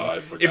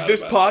remember them. If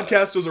this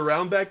podcast was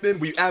around back then,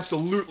 we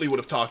absolutely would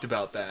have talked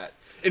about that.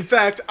 In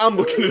fact, I'm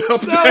looking it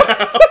up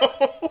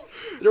now.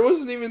 There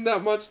wasn't even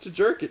that much to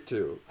jerk it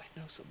to. I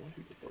know someone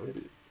who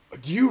did.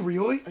 Do you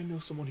really? I know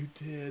someone who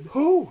did.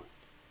 Who?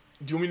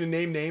 Do you want me to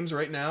name names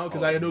right now?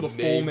 Because I know the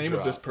full name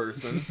of this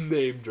person.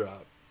 Name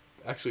drop.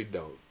 Actually,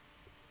 don't.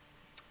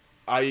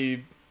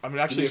 I'm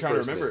actually trying to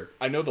remember. Name.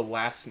 I know the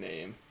last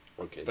name.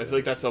 Okay. But I feel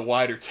like that's a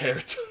wider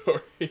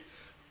territory.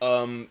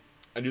 I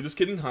knew this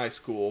kid in high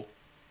school.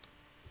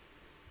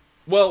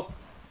 Well,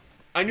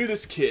 I knew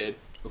this kid,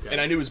 and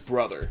I knew his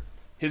brother.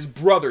 His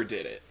brother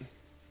did it.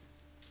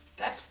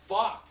 That's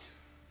fucked.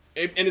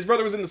 And his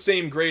brother was in the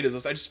same grade as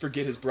us. I just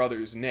forget his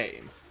brother's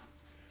name.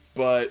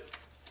 But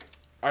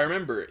I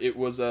remember it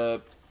was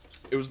the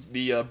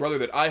brother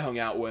that I hung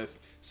out with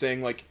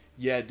saying like,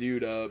 yeah,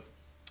 dude,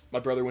 my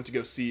brother went to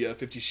go see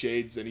 50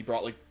 Shades, and he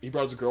brought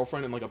his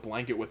girlfriend and like a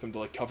blanket with him to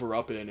like cover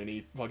up in, and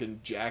he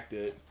fucking jacked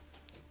it.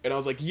 And I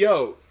was like,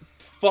 yo,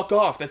 fuck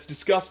off, that's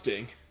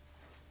disgusting.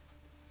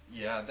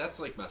 Yeah, that's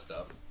like messed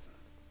up.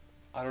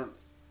 I don't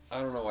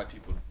know why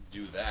people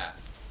do that,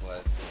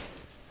 but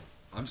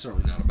I'm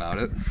certainly not about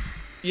it.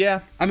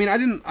 Yeah. I mean,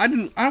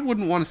 I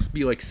wouldn't want to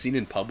be like seen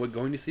in public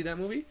going to see that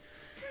movie.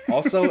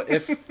 Also,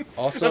 that's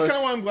kind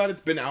of why I'm glad it's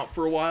been out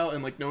for a while,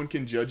 and like no one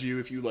can judge you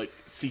if you like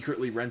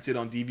secretly rent it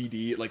on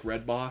DVD at like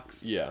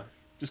Redbox. Yeah.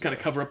 Just kind of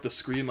cover up the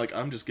screen like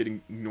I'm just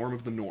getting Norm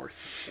of the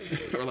North,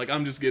 or like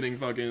I'm just getting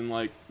fucking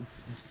like.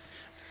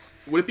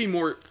 Would it be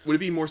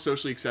more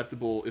socially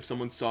acceptable if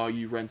someone saw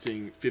you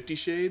renting 50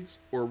 Shades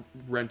or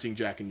renting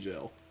Jack and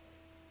Jill?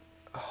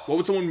 What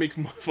would someone make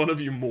fun of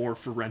you more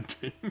for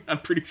renting? I'm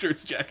pretty sure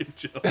it's Jack and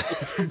Jill.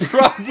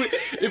 Probably.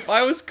 If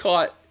I was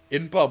caught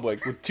in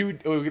public with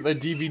a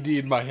DVD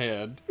in my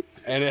hand,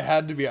 and it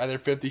had to be either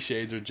 50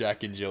 Shades or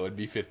Jack and Jill, it'd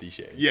be 50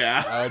 Shades.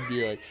 Yeah. I would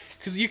be like,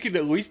 because you could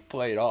at least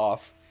play it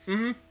off.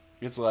 Mm-hmm.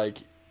 It's like,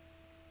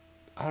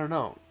 I don't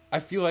know. I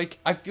feel like,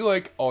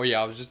 oh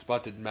yeah, I was just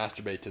about to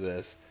masturbate to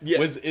this. Yeah.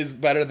 Is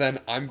better than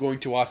I'm going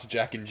to watch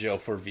Jack and Jill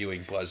for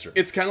viewing pleasure.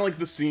 It's kind of like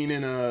the scene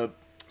in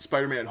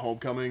Spider-Man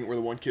Homecoming where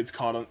the one kid's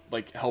caught on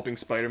like helping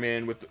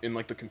Spider-Man in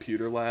like the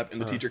computer lab,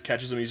 and the teacher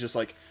catches him. He's just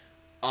like,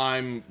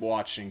 I'm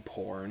watching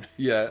porn.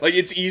 Yeah. Like,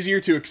 it's easier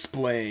to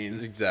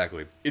explain.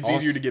 Exactly. It's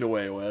easier to get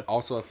away with.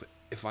 Also,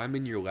 if I'm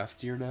in your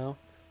left ear now,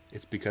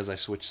 it's because I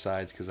switched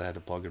sides because I had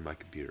to plug in my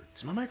computer.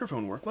 Does my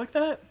microphone work like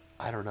that?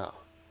 I don't know.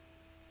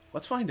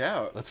 Let's find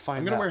out.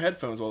 I'm going to wear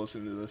headphones while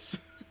listening to this.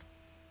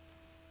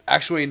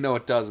 Actually, no,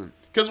 it doesn't.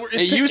 Because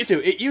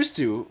It used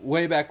to,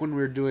 way back when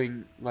we were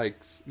doing, like,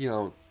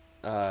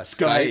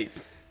 Skype.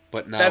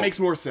 But now... That makes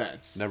more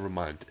sense. Never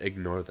mind.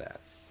 Ignore that.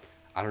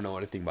 I don't know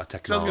anything about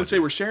technology. I was going to say,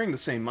 we're sharing the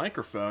same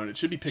microphone. It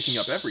should be picking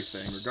up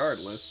everything,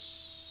 regardless.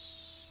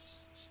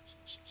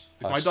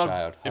 Hush,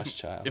 child.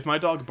 If my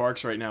dog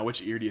barks right now,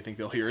 which ear do you think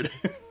they'll hear it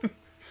in?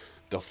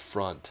 The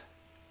front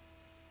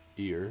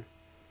ear.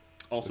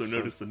 Also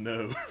notice the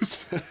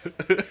nose.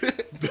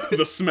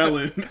 the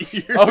smelling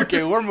ear.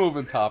 Okay, we're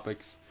moving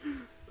topics.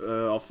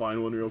 I'll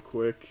find one real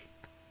quick.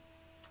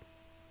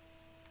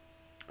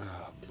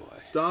 Oh, boy.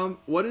 Dom,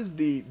 what is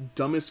the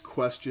dumbest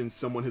question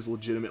someone has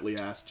legitimately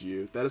asked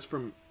you? That is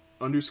from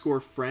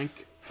 _Frank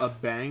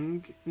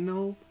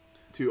Abangno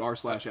to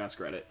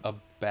r/AskReddit. A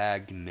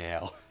bag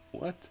nail.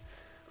 What?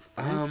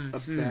 Frank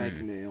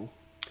Abangnail.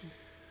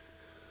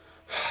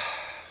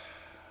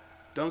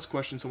 Dumbest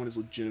question someone has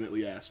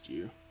legitimately asked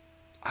you.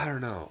 I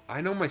don't know.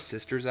 I know my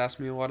sister's asked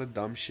me a lot of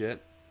dumb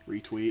shit.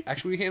 Retweet.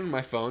 Actually, hand me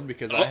my phone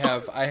because I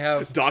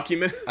have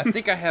document. I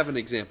think I have an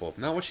example of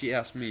not what she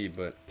asked me,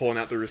 but Pulling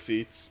out the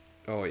receipts.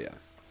 Oh yeah.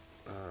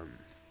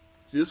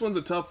 See, this one's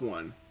a tough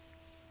one.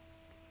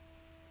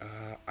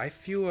 I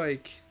feel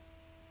like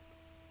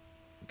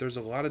there's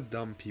a lot of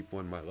dumb people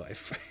in my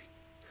life.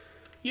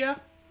 Yeah,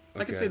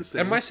 I can say the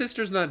same. And my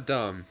sister's not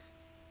dumb,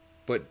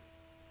 but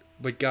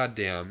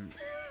goddamn,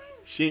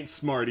 she ain't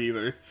smart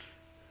either.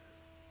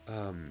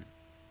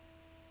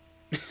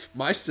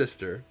 My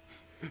sister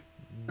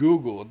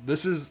Googled.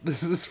 This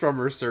is from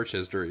her search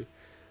history,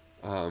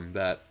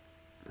 that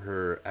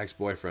her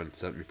ex-boyfriend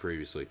sent me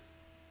previously.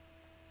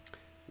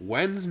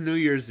 When's New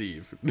Year's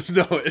Eve?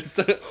 No,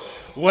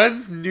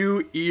 when's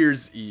New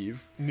Year's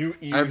Eve? New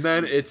Year's and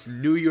then Eve. It's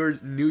New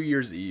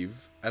Year's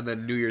Eve, and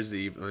then New Year's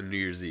Eve, and then New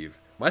Year's Eve.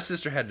 My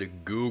sister had to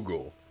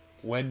Google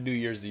when New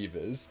Year's Eve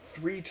is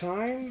 3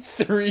 times.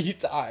 3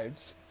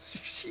 times.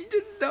 She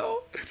didn't know.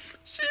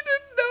 She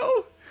didn't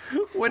know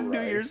when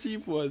New Year's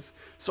Eve was.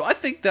 So I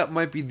think that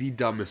might be the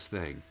dumbest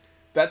thing.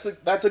 That's a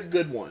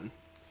good one.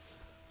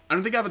 I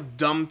don't think I have a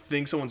dumb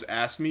thing someone's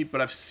asked me,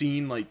 but I've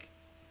seen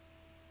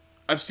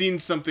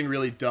something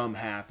really dumb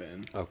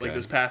happen. Okay. Like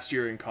this past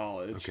year in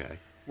college. Okay.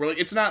 Where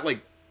it's not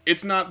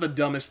the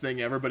dumbest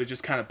thing ever, but it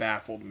just kind of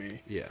baffled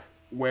me. Yeah.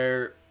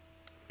 Where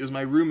it was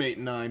my roommate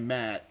and I,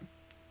 Matt.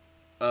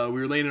 We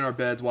were laying in our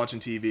beds watching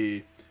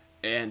TV,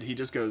 and he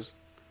just goes,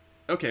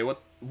 "Okay,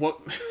 what?"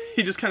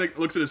 He just kind of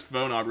looks at his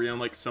phone, Aubrey, and I'm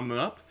like, "Sum it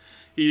up."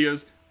 He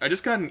goes, "I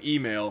just got an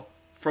email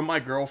from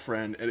my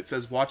girlfriend, and it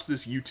says watch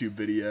this YouTube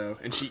video,"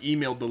 and she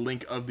emailed the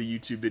link of the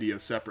YouTube video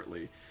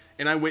separately.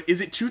 And I went,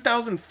 "Is it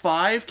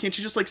 2005? Can't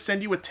you just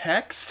send you a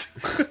text?"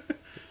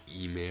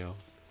 Email.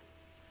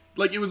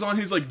 It was on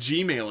his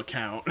Gmail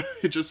account.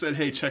 It just said,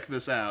 "Hey, check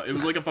this out." It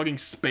was like a fucking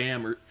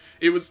spam, or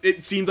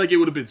it seemed like it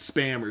would have been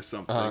spam or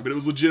something, but it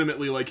was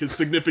legitimately his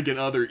significant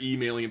other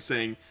emailing him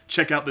saying,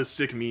 "Check out this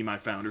sick meme I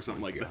found," or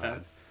something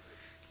that.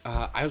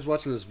 I was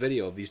watching this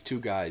video of these 2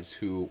 guys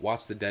who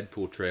watched the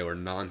Deadpool trailer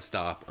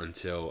nonstop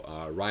until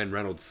Ryan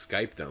Reynolds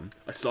Skyped them.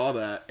 I saw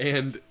that.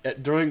 And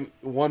during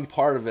one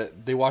part of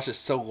it, they watched it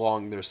so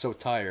long, they're so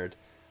tired.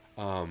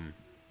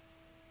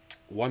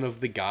 One of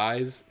the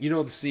guys, you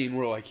know the scene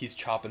where he's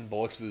chopping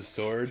bullets with his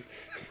sword?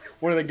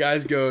 One of the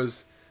guys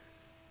goes,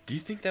 "Do you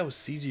think that was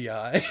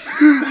CGI?"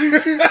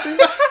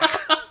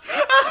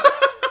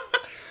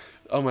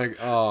 Oh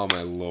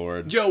my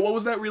lord. Yo, what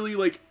was that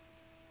really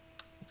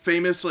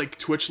famous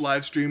Twitch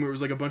live stream where it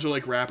was a bunch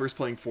of rappers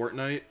playing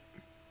Fortnite?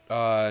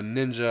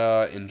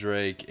 Ninja and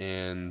Drake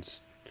and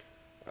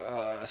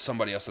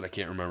somebody else that I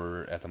can't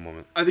remember at the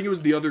moment. I think it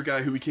was the other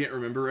guy who we can't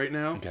remember right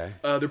now. Okay.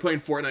 They're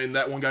playing Fortnite, and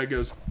that one guy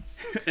goes,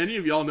 "Any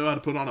of y'all know how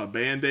to put on a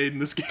Band-Aid in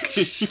this game?"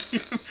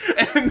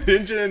 And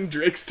Ninja and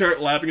Drake start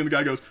laughing, and the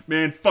guy goes,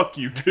 "Man, fuck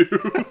you too."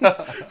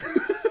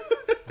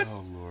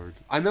 Oh lord.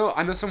 I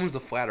know someone's a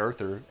flat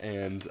earther,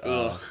 and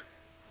that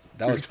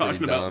was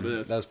pretty dumb.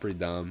 That was pretty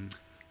dumb.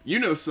 You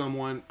know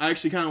someone, I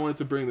actually kind of wanted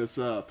to bring this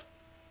up.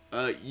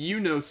 You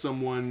know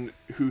someone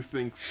who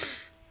thinks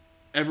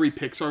every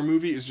Pixar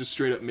movie is just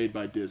straight up made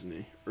by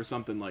Disney or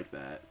something like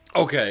that.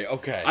 Okay.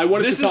 I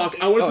wanted to talk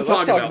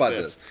about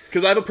this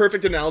because I have a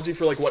perfect analogy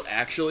for what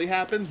actually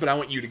happens, but I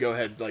want you to go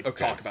ahead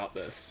talk about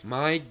this.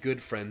 My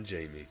good friend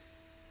Jamie,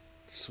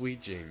 sweet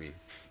Jamie,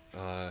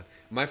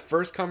 my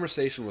first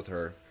conversation with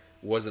her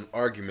was an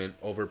argument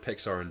over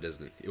Pixar and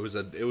Disney. It was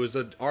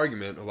an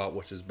argument about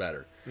which is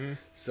better.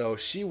 So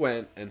she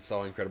went and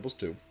saw Incredibles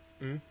 2.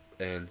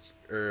 And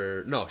she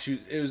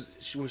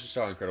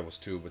saw Incredibles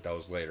 2, but that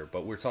was later.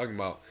 But we're talking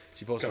about,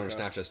 she posted on her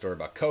Snapchat story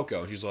about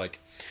Coco, and she's like,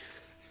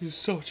 "It's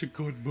such a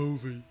good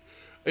movie.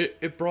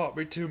 It brought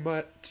me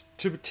to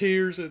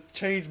tears. It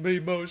changed me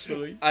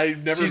emotionally."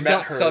 I've never She's met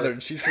not her.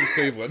 Southern. She's from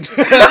Cleveland.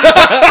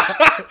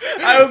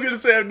 I was gonna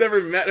say I've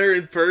never met her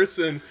in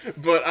person,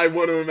 but I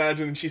want to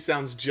imagine she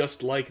sounds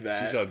just like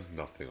that. She sounds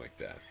nothing like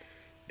that.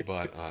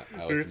 But I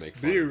like to It's make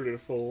fun.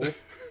 beautiful.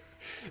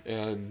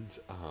 And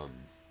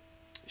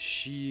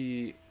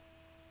she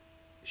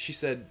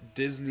said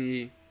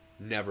Disney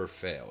never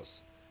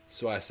fails.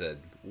 So I said,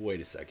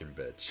 "Wait a second,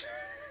 bitch.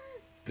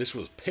 This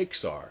was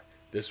Pixar.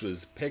 This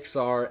was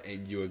Pixar,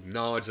 and you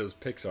acknowledge it was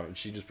Pixar." And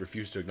she just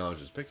refused to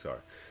acknowledge it was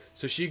Pixar.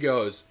 So she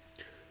goes,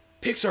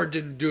 "Pixar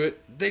didn't do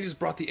it. They just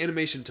brought the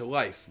animation to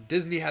life.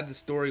 Disney had the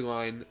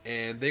storyline,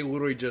 and they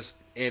literally just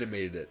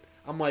animated it."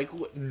 I'm like,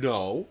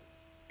 "No.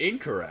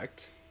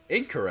 Incorrect.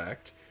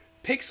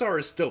 Pixar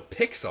is still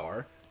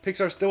Pixar.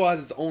 Pixar still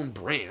has its own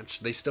branch.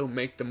 They still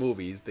make the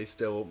movies. They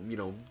still,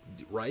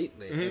 right?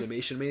 The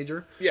animation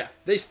major. Yeah.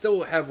 They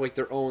still have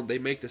their own. They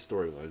make the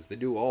storylines. They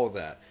do all of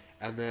that,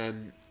 and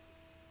then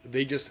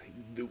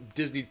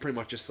Disney pretty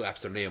much just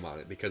slaps their name on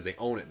it because they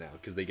own it now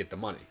because they get the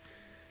money."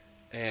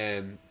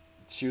 And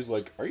she was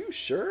like, "Are you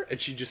sure?" And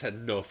she just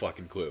had no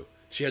fucking clue.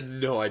 She had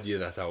no idea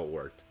that's how it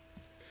worked.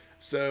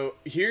 So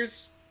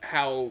here's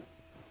how.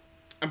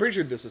 I'm pretty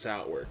sure this is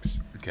how it works.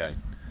 Okay.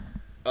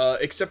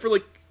 Except for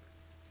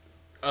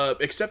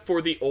except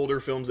for the older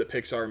films that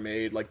Pixar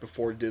made, like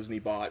before Disney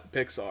bought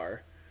Pixar,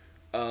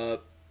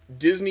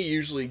 Disney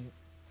usually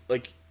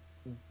like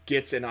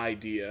gets an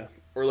idea,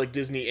 or like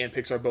Disney and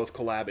Pixar both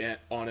collab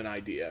on an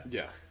idea.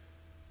 Yeah.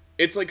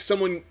 It's like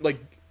someone like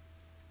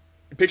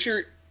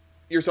picture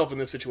yourself in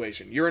this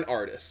situation. You're an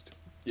artist.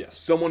 Yes.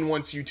 Someone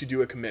wants you to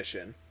do a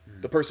commission.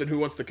 The person who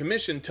wants the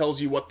commission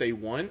tells you what they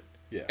want,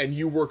 and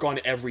you work on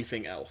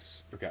everything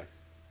else. Okay.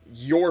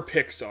 You're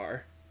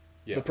Pixar.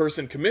 Yeah. The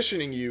person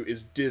commissioning you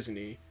is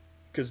Disney,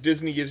 because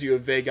Disney gives you a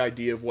vague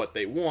idea of what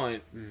they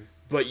want,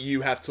 but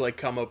you have to like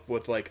come up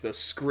with like the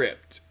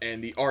script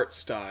and the art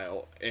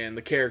style and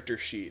the character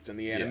sheets and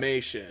the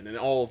animation and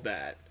all of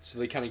that. So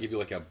they kind of give you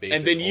like a basic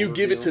and then you overview.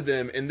 give it to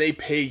them, and they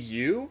pay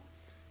you,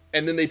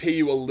 and then they pay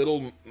you a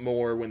little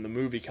more when the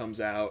movie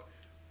comes out,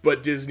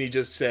 but Disney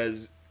just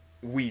says,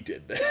 we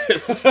did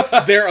this.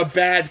 They're a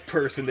bad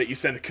person that you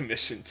send a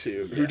commission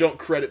to, who don't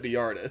credit the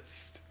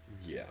artist.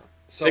 Yeah.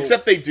 So,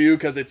 except they do,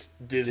 because it's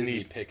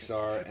Disney.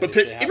 Pixar. But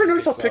ever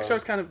notice how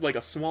Pixar's kind of like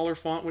a smaller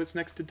font when it's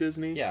next to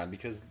Disney? Yeah,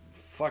 because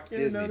fuck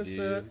Disney, dude.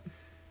 That?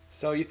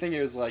 So you think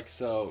it was like,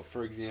 so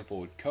for example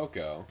with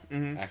Coco,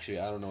 actually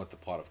I don't know what the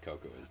plot of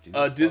Coco is. Do you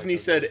know Disney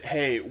said,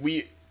 hey,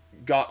 we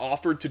got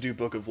offered to do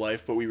Book of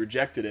Life, but we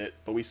rejected it,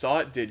 but we saw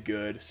it did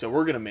good, so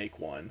we're going to make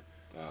one.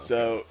 Oh,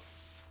 so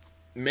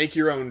make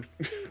your own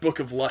Book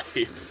of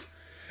Life.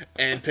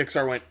 And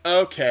Pixar went,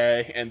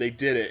 okay, and they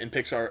did it,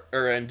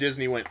 and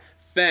Disney went,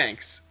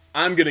 thanks,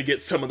 I'm going to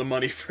get some of the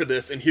money for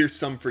this, and here's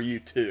some for you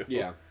too.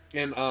 Yeah.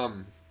 And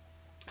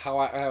how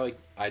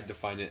I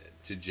define it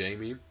to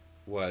Jamie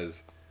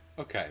was,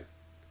 okay,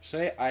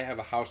 say I have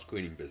a house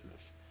cleaning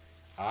business.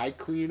 I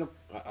clean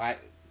a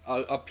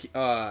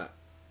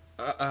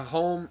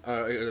home.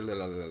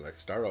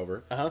 Start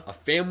over. A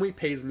family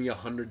pays me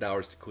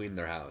 $100 to clean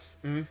their house.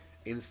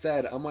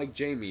 Instead, I'm like,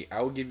 Jamie,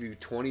 I will give you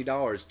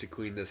 $20 to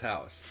clean this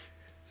house.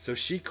 So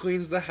she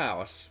cleans the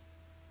house.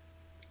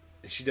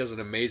 She does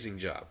an amazing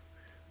job.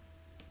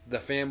 The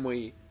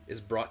family is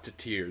brought to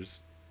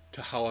tears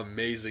to how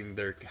amazing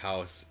their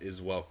house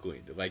is well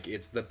cleaned. Like,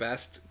 it's the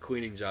best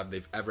cleaning job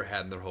they've ever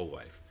had in their whole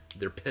life.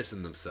 They're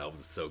pissing themselves.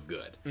 It's so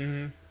good.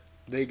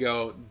 They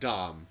go,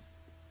 Dom,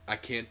 I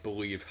can't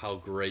believe how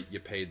great you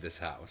paid this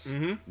house.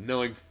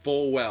 Knowing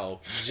full well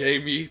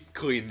Jamie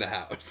cleaned the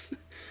house.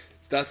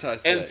 That's how I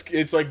say it. And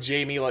it's like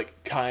Jamie,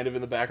 like, kind of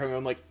in the background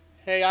going, like,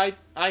 hey,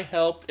 I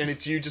helped. And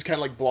it's you just kind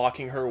of, like,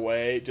 blocking her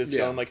way. Just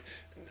going, like,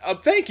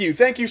 thank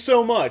you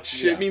so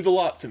much. It means a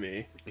lot to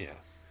me. Yeah.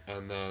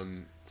 And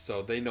then,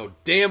 so they know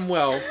damn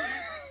well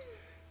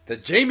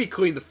that Jamie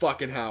cleaned the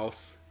fucking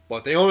house,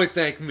 but they only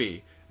thank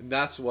me. And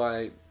that's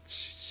why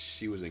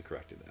she was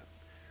incorrect in that.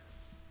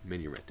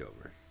 Mini rent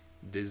over.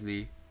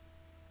 Disney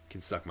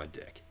can suck my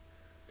dick.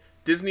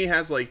 Disney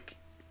has, like,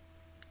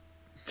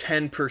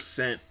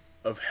 10%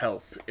 of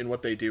help in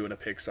what they do in a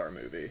Pixar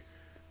movie,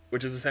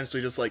 which is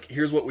essentially just like,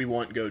 here's what we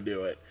want, go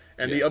do it.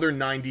 And the other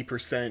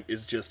 90%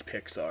 is just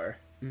Pixar.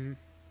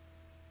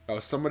 Oh,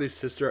 somebody's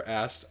sister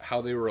asked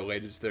how they were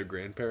related to their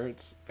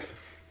grandparents.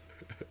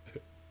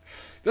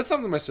 That's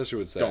something my sister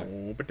would say.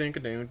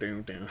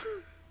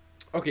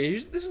 Okay,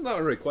 this is not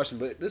a really question,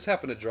 but this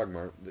happened at Drug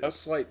Mart. A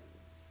slight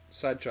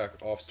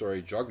sidetrack,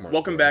 off-story Drug Mart.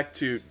 Welcome back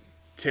to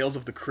Tales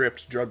of the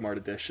Crypt Drug Mart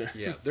edition.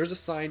 Yeah, there's a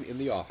sign in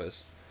the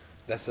office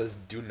that says,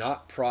 do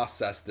not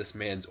process this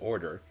man's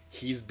order.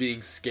 He's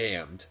being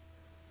scammed.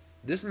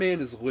 This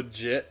man is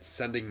legit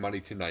sending money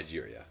to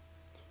Nigeria.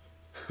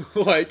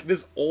 Like,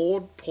 this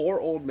poor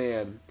old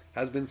man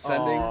has been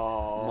sending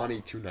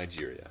money to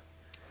Nigeria.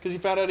 Because he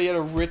found out he had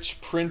a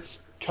rich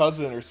prince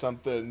cousin or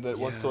something that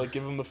wants to, like,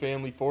 give him the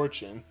family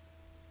fortune.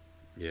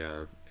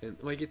 Yeah. And,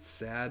 like, it's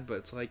sad, but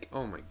it's like,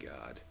 oh my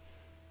god.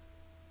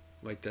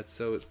 Like, that's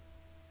so...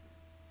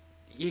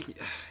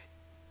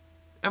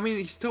 I mean,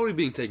 he's totally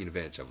being taken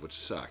advantage of, which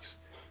sucks.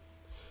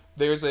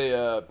 There's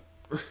a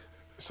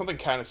something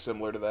kind of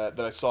similar to that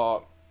I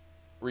saw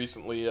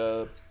recently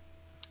on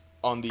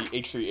the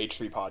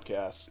H3H3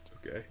 podcast.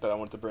 Okay. That I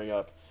wanted to bring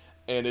up,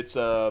 and it's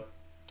there's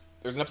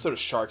an episode of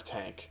Shark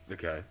Tank.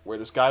 Okay. Where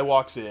this guy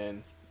walks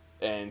in,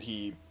 and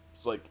he's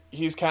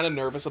kind of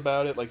nervous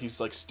about it, like he's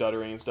like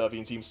stuttering and stuff. You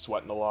can see him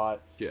sweating a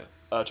lot. Yeah.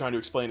 Trying to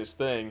explain his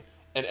thing,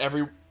 and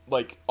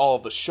all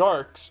of the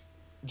sharks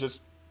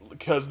just.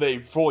 Because they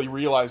fully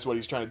realized what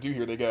he's trying to do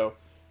here, they go,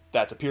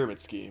 that's a pyramid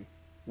scheme.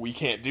 We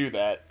can't do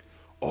that.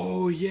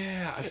 Oh,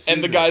 yeah.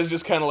 And the guy's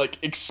just kind of, like,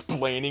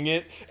 explaining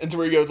it, and to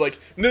where he goes, like,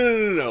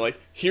 no. Like,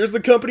 here's the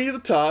company at the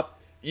top,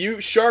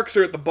 you sharks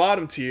are at the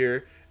bottom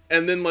tier,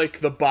 and then, like,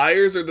 the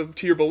buyers are the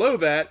tier below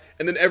that,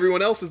 and then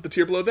everyone else is the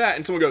tier below that,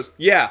 and someone goes,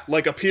 yeah,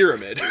 like a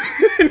pyramid.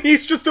 And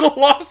he's just at a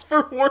loss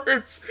for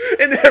words,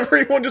 and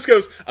everyone just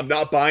goes, I'm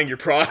not buying your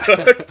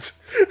product.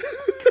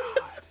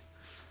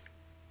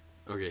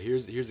 Okay,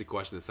 here's a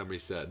question that somebody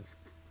said.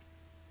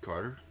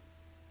 Carter?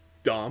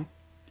 Dom?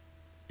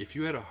 If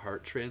you had a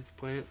heart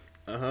transplant,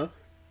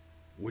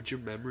 would your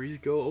memories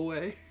go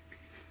away?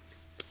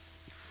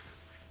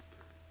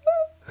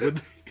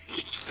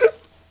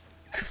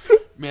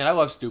 Man, I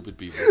love stupid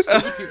people.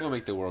 Stupid people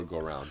make the world go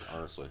round,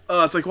 honestly.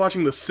 It's like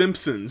watching The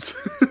Simpsons.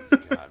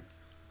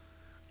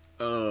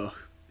 God.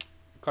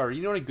 Carter,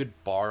 you know any good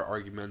bar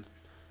argument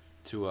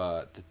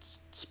to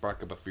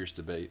spark up a fierce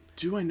debate?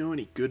 Do I know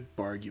any good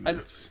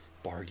barguments?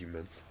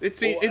 Barguments. It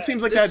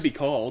seems like that'd be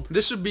called.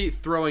 This should be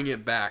throwing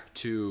it back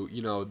to,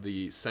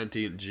 the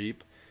sentient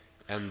Jeep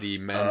and the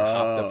men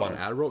hopped up on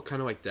Adderall,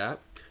 kind of like that.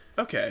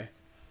 Okay.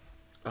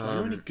 Do I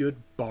know any good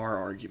bar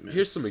arguments?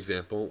 Here's some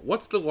example.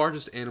 What's the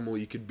largest animal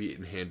you could beat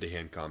in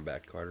hand-to-hand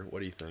combat, Carter? What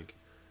do you think?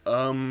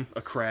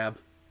 A crab.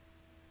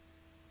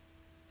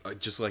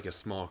 Just like a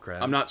small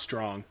crab. I'm not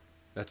strong.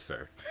 That's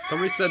fair.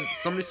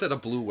 Somebody said a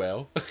blue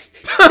whale.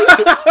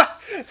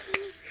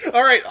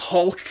 All right,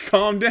 Hulk,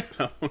 calm down.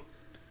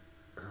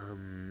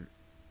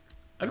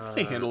 I can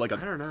probably handle like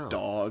a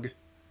dog.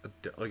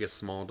 Like a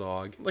small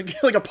dog.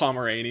 Like a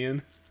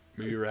Pomeranian.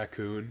 Maybe a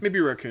raccoon. Maybe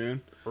a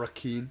raccoon.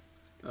 Raccoon.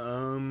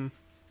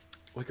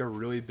 Like a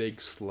really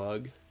big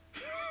slug.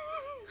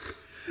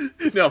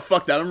 No,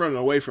 fuck that. I'm running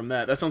away from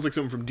that. That sounds like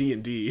something from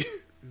D&D.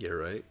 Yeah,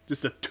 right.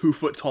 Just a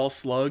 2-foot tall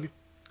slug.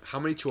 How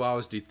many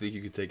chihuahuas do you think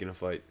you could take in a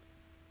fight?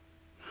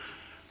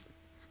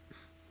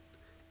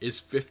 Is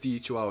 50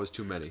 chihuahuas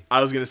too many?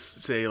 I was going to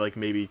say like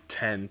maybe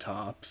 10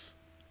 tops.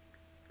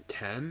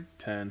 10?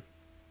 10.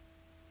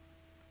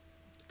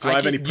 Do I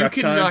have any prep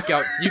time?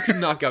 You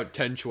can knock out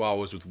 10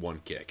 chihuahuas with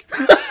one kick.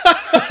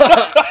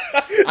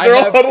 They're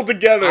all huddled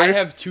together. I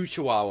have 2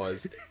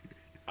 chihuahuas.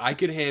 I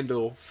could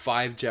handle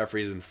 5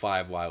 Jeffreys and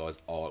 5 Lilas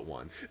all at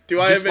once.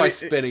 Just by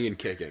spinning and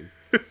kicking.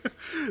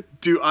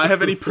 Do I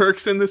have any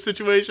perks in this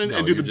situation? No,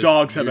 and do the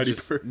dogs have any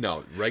perks?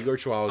 No, regular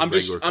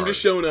chihuahuas. I'm just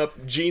showing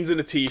up, jeans and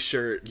a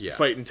t-shirt,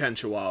 fighting 10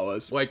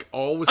 chihuahuas.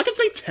 I could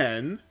say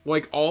 10.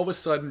 Like all of a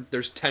sudden,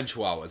 there's 10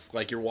 chihuahuas.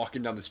 Like you're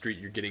walking down the street,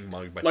 you're getting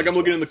mugged by. Like I'm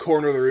looking in the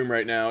corner of the room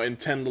right now, and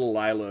 10 little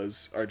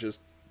Lilas are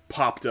just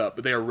popped up,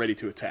 but they are ready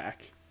to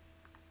attack.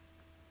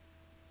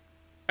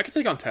 I could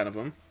take on 10 of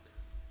them.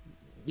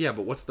 Yeah,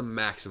 but what's the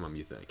maximum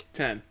you think?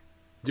 10.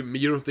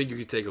 You don't think you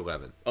could take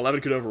 11?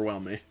 11 could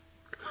overwhelm me.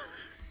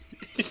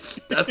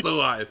 That's the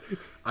line.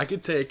 I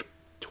could take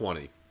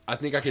 20. I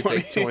think I could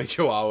take 20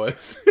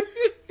 chihuahuas.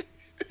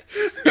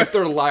 If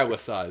they're Lila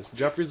size.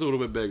 Jeffrey's a little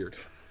bit bigger.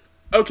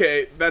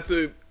 Okay, I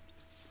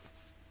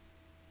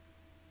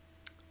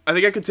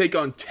think I could take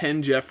on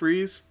 10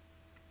 Jeffreys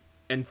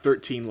and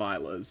 13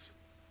 Lilas.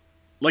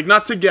 Like,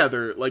 not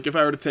together. Like, if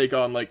I were to take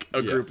on, like,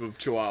 a group of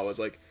chihuahuas,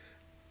 like,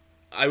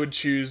 I would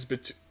choose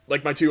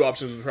like, my 2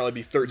 options would probably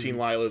be 13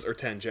 Lilas or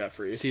 10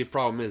 Jeffreys. See, the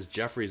problem is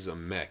Jeffrey's a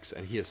mix,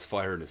 and he has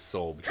fire in his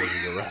soul because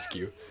he's a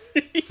rescue.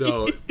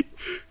 So,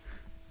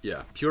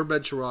 yeah,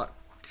 purebred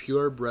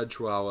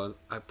Chihuahua,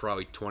 I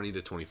probably 20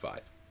 to 25.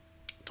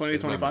 20 to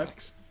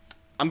 25?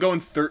 I'm going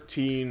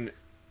 13,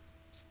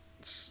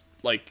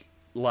 like,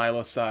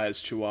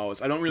 Lila-sized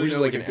Chihuahuas. I don't really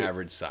know like an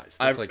average size.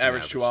 That's like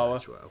average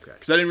Chihuahua. Okay.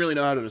 Because I didn't really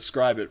know how to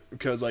describe it.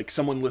 Because like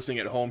someone listening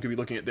at home could be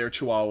looking at their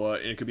Chihuahua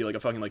and it could be like a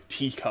fucking like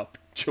teacup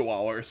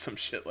Chihuahua or some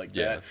shit like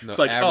that. No, it's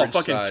like, oh,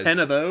 fucking size. 10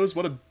 of those.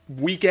 What a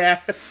weak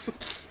ass.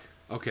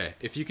 Okay,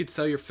 if you could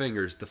sell your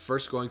fingers, the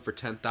first going for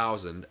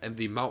 10,000, and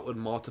the amount would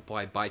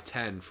multiply by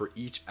 10 for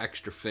each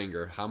extra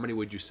finger, how many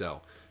would you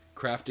sell?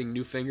 Crafting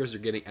new fingers or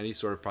getting any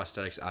sort of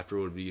prosthetics after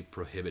would be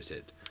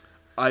prohibited.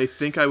 I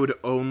think I would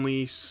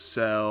only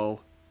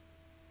sell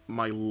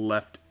my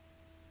left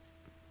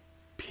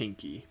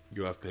pinky.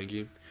 Your left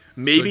pinky?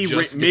 Maybe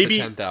so just maybe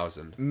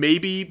 10,000.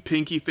 Maybe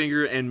pinky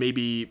finger and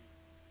maybe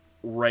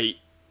right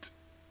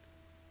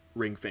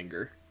ring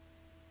finger.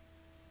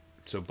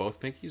 So both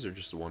pinkies or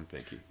just the one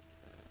pinky?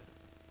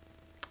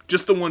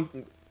 Just the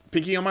one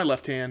pinky on my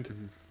left hand.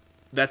 Mm-hmm.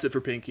 That's it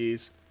for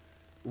pinkies.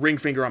 Ring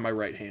finger on my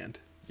right hand.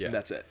 Yeah. And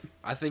that's it.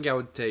 I think I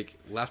would take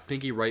left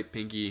pinky, right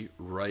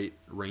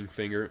ring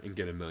finger, and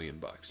get $1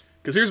 million.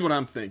 Because here's what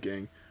I'm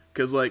thinking.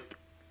 Because, like,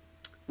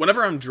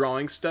 whenever I'm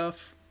drawing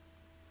stuff...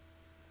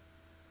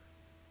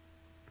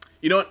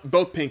 You know what?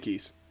 Both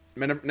pinkies.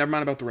 Never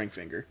mind about the ring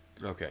finger.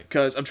 Okay.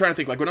 Because I'm trying to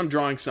think, like, when I'm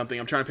drawing something,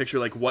 I'm trying to picture,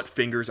 like, what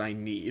fingers I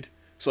need.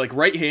 So, like,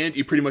 right hand,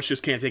 you pretty much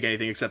just can't take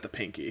anything except the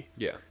pinky.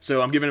 Yeah.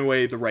 So I'm giving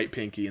away the right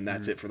pinky, and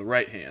that's it for the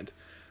right hand.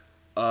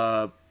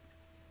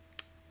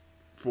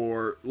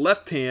 For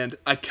left hand,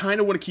 I kind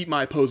of want to keep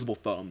my opposable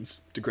thumbs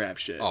to grab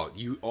shit. Oh,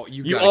 you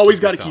always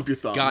got to keep your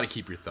thumbs. Got to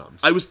keep your thumbs.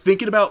 I was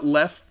thinking about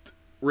left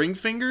ring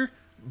finger,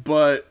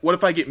 but what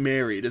if I get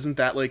married? Isn't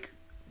that like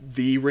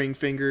the ring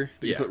finger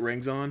that you put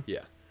rings on?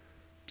 Yeah.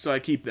 So I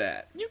keep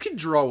that. You can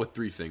draw with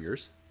 3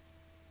 fingers.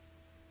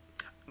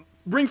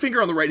 Ring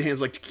finger on the right hand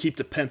is like to keep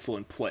the pencil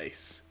in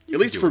place. At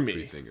least for me.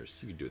 3 fingers.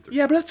 You can do it.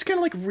 Yeah, but that's kind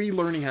of like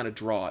relearning how to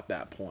draw at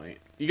that point.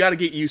 You got to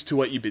get used to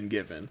what you've been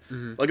given.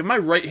 Mm-hmm. Like if my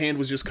right hand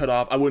was just cut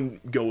off, I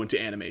wouldn't go into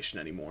animation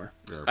anymore.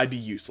 Yeah. I'd be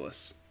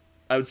useless.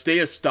 I would stay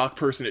a stock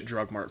person at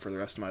Drug Mart for the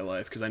rest of my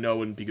life because I know I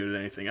wouldn't be good at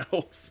anything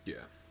else. Yeah.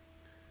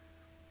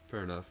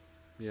 Fair enough.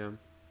 Yeah.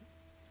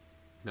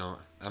 No,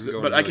 I'm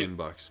going $1 million.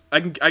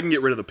 I can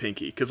get rid of the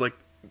pinky because like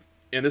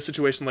in this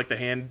situation, like the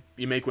hand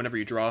you make whenever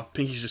you draw,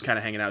 pinky's just kind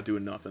of hanging out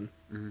doing nothing.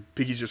 Mm-hmm.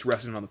 Pinky's just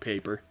resting on the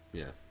paper.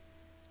 Yeah.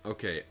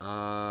 Okay.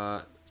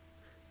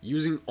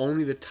 Using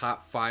only the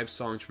top 5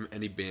 songs from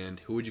any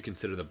band, who would you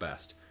consider the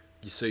best?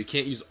 So you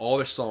can't use all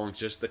their songs,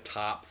 just the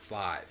top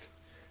 5.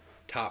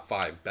 Top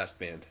 5 best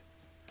band.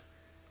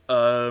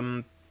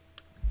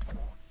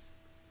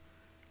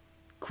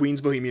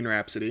 Queen's Bohemian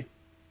Rhapsody.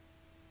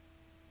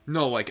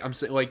 No, like I'm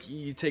saying, like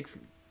you take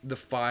the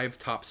 5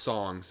 top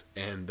songs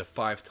and the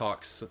 5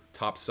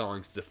 top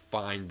songs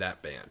define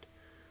that band.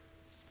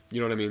 You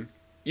know what I mean?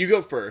 You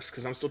go first,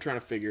 because I'm still trying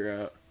to figure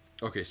out.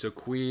 Okay, so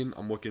Queen,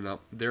 I'm looking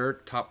up their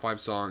top 5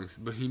 songs: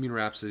 Bohemian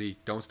Rhapsody,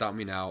 Don't Stop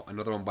Me Now,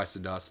 Another One Bites the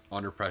Dust,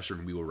 Under Pressure,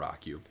 and We Will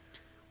Rock You.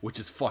 Which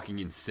is fucking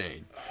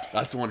insane.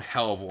 That's one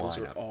hell of a lineup.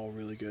 Those are all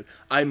really good.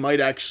 I might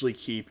actually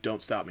keep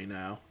Don't Stop Me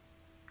Now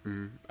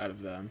out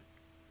of them.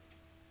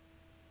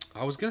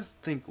 I was going to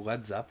think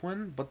Led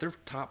Zeppelin, but their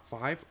top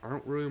 5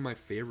 aren't really my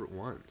favorite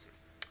ones.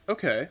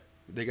 Okay.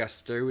 They got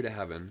Stairway to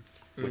Heaven,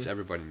 which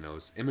everybody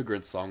knows.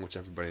 Immigrant Song, which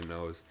everybody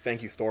knows.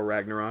 Thank you, Thor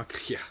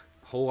Ragnarok. Yeah.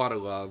 Whole Lot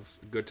of Love,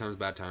 Good Times,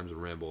 Bad Times,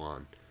 and Ramble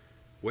On.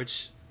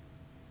 Which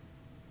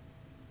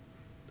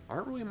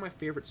aren't really my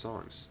favorite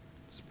songs,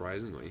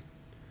 surprisingly.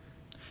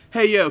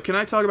 Hey, yo, can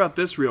I talk about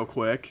this real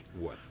quick?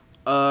 What?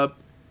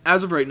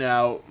 As of right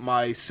now,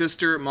 my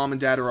sister, mom, and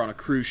dad are on a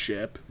cruise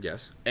ship.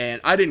 Yes. And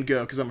I didn't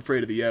go because I'm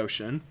afraid of the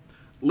ocean.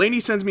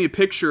 Lainey sends me a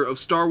picture of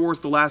Star Wars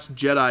The Last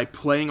Jedi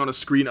playing on a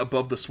screen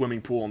above the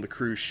swimming pool on the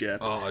cruise ship.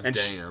 Oh, and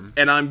damn.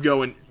 And I'm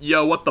going,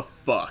 yo, what the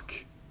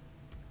fuck?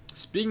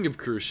 Speaking of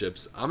cruise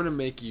ships, I'm gonna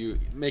make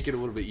it a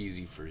little bit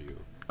easy for you.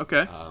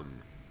 Okay.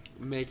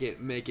 Make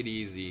it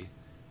easy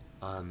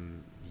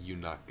on you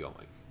not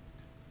going.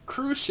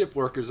 Cruise ship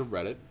workers of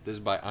Reddit. This is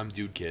by I'm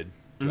Dude Kid.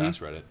 Ask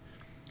Reddit.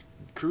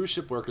 Cruise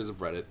ship workers of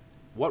Reddit.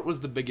 What was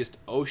the biggest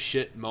oh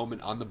shit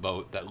moment on the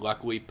boat that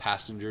luckily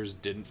passengers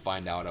didn't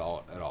find out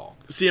at all?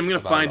 See, I'm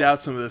going to find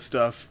out some of this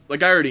stuff.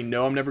 Like, I already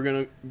know I'm never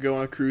going to go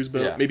on a cruise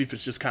boat. Yeah. Maybe if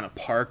it's just kind of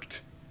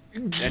parked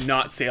and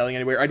not sailing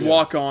anywhere. I'd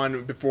walk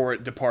on before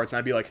it departs, and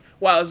I'd be like,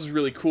 wow, this is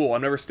really cool.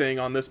 I'm never staying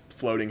on this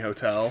floating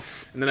hotel.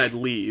 And then I'd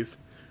leave.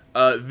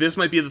 This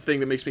might be the thing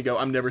that makes me go,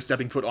 I'm never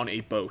stepping foot on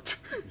a boat.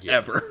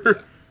 Ever. Yeah.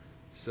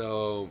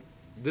 So,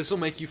 this will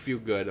make you feel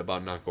good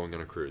about not going on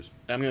a cruise.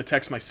 I'm going to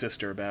text my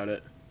sister about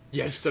it.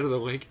 Yeah, just send her the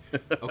link.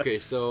 Okay,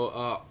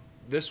 so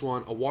this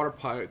one, a water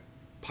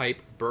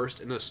pipe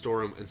burst in a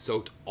storeroom and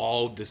soaked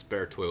all the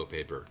spare toilet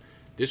paper.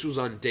 This was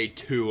on day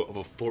 2 of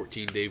a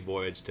 14-day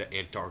voyage to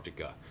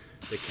Antarctica.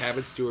 The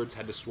cabin stewards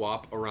had to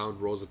swap around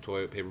rolls of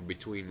toilet paper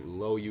between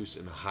low-use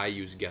and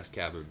high-use guest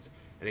cabins,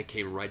 and it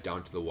came right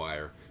down to the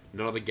wire.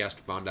 None of the guests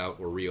found out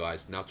or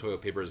realized now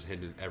toilet paper is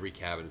hidden in every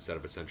cabin instead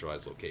of a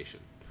centralized location.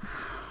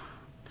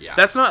 Yeah.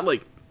 That's not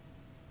like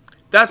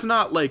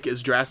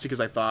as drastic as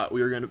I thought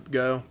we were going to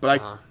go,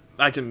 but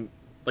I can,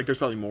 like, there's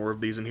probably more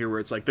of these in here where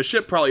it's like the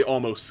ship probably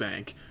almost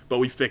sank, but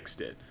we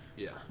fixed it.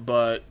 Yeah.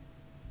 But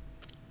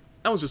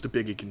that was just a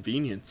big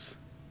inconvenience.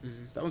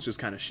 That was just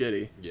kind of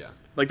shitty. Yeah.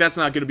 Like, that's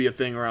not going to be a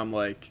thing where I'm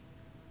like,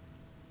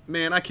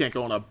 man, I can't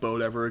go on a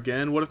boat ever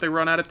again. What if they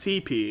run out of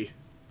TP?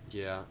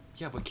 Yeah.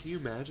 Yeah, but can you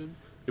imagine?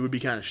 It would be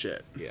kind of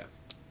shit. Yeah.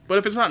 But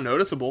if it's not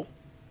noticeable,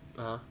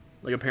 Uh-huh.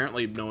 like,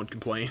 apparently no one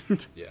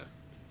complained. Yeah.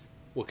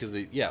 Well, because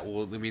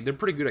they're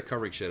pretty good at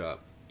covering shit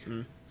up.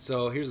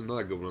 So here's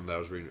another good one that I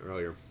was reading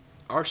earlier.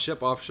 Our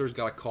ship officers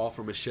got a call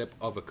from a ship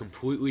of a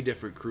completely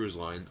different cruise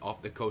line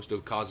off the coast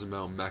of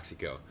Cozumel,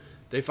 Mexico.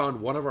 They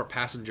found one of our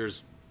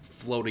passengers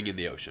floating in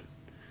the ocean.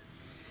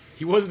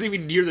 He wasn't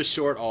even near the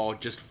shore at all,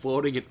 just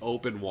floating in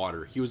open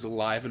water. He was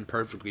alive and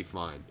perfectly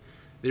fine.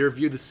 They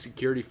reviewed the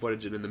security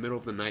footage, and in the middle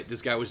of the night,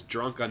 this guy was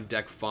drunk on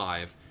deck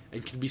 5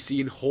 and could be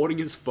seen holding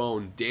his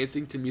phone,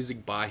 dancing to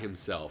music by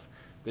himself.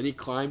 Then he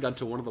climbed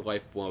onto one of the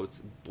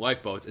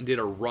lifeboats and did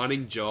a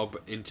running jump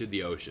into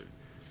the ocean.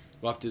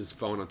 Left his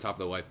phone on top of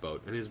the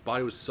lifeboat, and his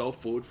body was so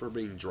fluid for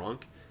being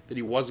drunk that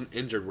he wasn't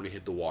injured when he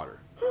hit the water.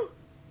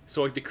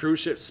 So, like, the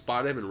cruise ship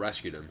spotted him and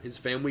rescued him. His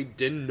family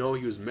didn't know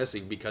he was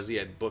missing because he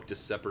had booked a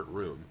separate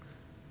room.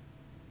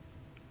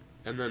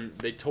 And then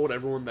they told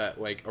everyone that,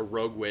 like, a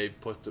rogue wave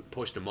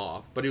pushed him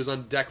off, but he was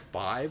on deck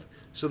 5,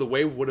 so the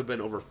wave would have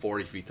been over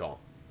 40 feet tall.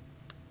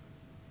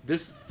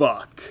 This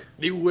Fuck.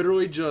 He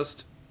literally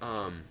just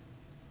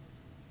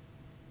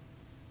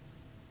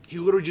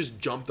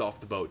jumped off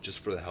the boat just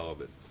for the hell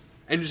of it.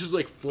 And just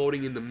like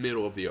floating in the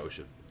middle of the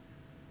ocean.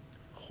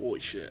 Holy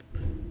shit.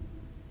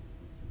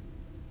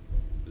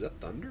 Is that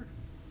thunder?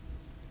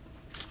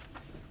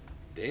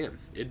 Damn,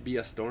 it'd be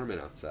a storming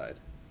outside.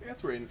 Yeah,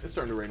 it's raining. It's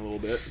starting to rain a little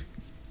bit.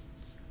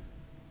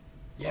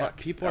 Yeah, Fuck,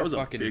 people that are was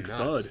fucking a big nuts.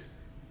 thud.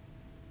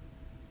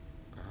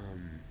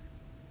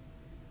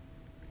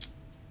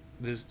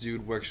 This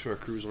dude works for a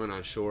cruise line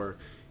on shore.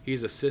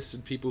 He's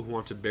assisted people who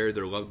want to bury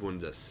their loved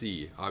ones at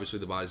sea. Obviously,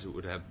 the bodies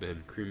would have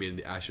been cremated.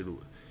 The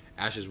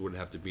ashes would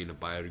have to be in a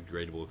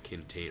biodegradable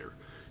container.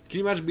 Can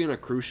you imagine being on a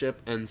cruise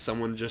ship and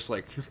someone just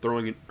like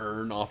throwing an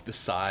urn off the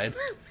side?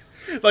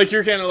 Like,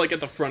 you're kind of like at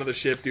the front of the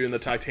ship doing the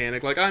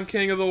Titanic, like, I'm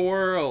king of the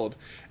world.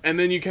 And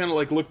then you kind of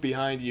like look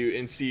behind you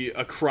and see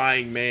a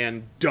crying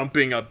man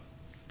dumping an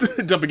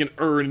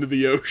urn into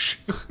the ocean.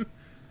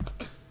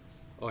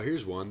 Oh,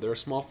 here's one. There are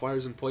small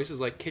fires in places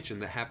like kitchen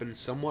that happen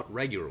somewhat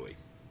regularly.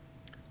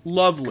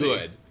 Lovely.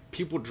 Good.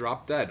 People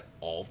drop dead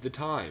all the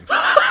time.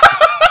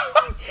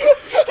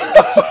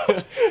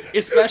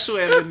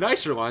 Especially in the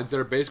nicer lines that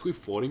are basically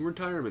floating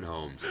retirement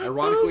homes.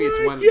 Ironically,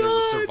 it's when there's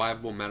a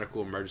survivable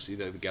medical emergency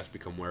that the guests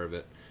become aware of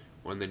it.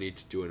 When they need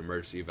to do an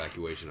emergency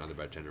evacuation either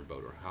by tender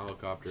boat or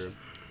helicopter.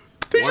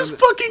 They just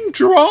fucking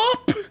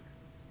drop?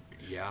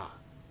 Yeah.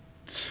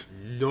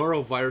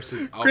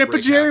 Noroviruses. Grandpa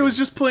Jerry was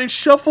just playing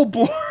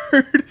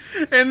shuffleboard,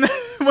 and then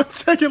 1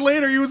 second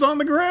later he was on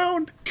the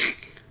ground.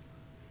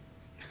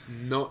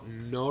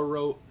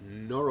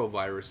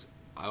 Norovirus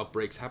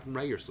outbreaks happen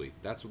regularly.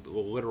 That's a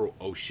literal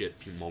oh shit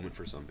moment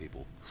for some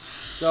people.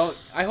 So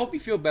I hope you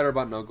feel better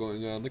about not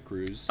going on the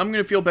cruise. I'm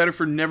gonna feel better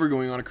for never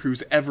going on a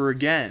cruise ever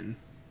again.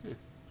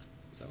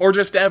 Or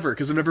just ever,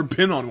 because I've never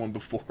been on one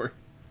before.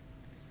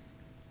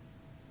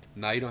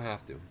 Now you don't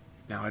have to.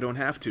 Now I don't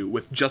have to,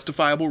 with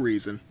justifiable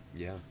reason.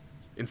 Yeah.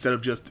 Instead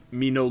of just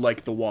me no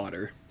like the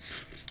water.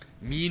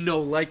 Me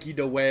no likey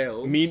the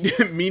whales. Me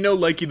no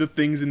likey the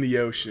things in the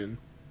ocean.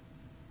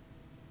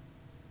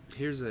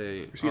 Here's a...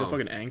 You see a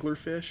fucking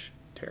anglerfish?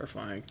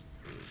 Terrifying.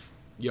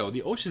 Yo,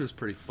 the ocean is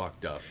pretty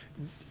fucked up.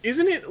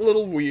 Isn't it a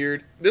little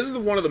weird? This is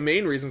one of the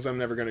main reasons I'm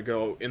never going to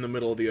go in the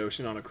middle of the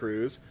ocean on a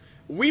cruise.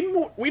 We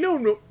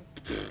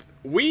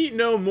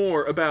know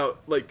more about,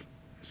 like,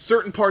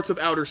 certain parts of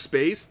outer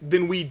space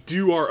than we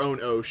do our own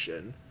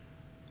ocean.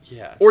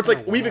 Yeah. Or it's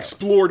like we've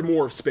explored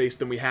more of space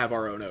than we have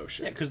our own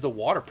ocean. Yeah, because the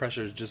water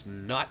pressure is just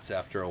nuts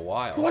after a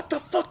while. What the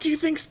fuck do you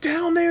think's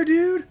down there,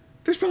 dude?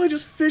 There's probably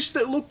just fish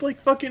that look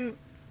like fucking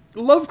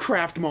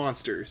Lovecraft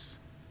monsters.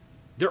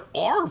 There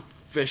are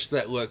fish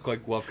that look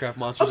like Lovecraft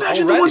monsters.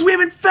 Imagine the ones we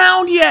haven't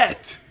found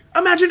yet!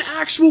 Imagine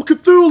actual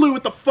Cthulhu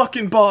at the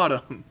fucking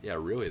bottom! Yeah,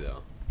 really,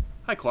 though.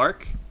 Hi,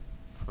 Clark.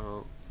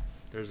 Oh,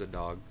 there's a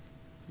dog.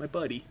 My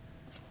buddy.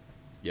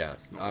 Yeah,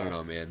 I don't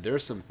know, man.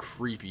 There's some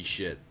creepy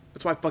shit.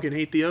 That's why I fucking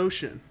hate the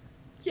ocean.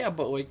 Yeah,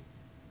 but, like,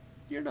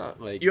 you're not,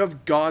 like... You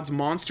have God's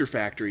monster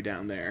factory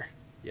down there.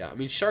 Yeah, I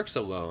mean, sharks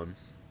alone...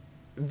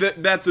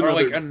 That's another...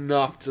 Are, like,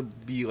 enough to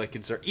be, like,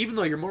 concerned. Even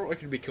though you're more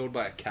likely to be killed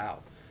by a cow.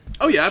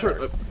 Oh, yeah.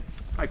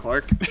 Hi,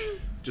 Clark.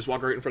 Just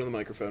walk right in front of the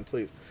microphone,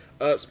 please.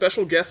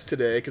 Special guest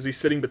today, because he's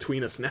sitting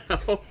between us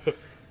now.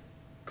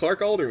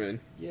 Clark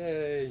Alderman.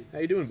 Yay. How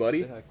you doing,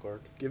 buddy? Say hi,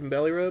 Clark. Give him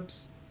belly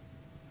rubs?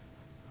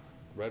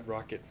 Red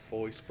rocket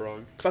fully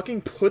sprung.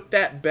 Fucking put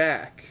that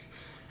back.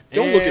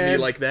 Don't look at me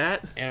like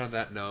that. And on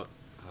that note,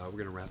 we're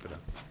going to wrap it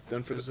up.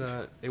 Done for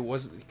the... It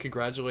wasn't...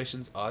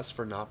 Congratulations, us,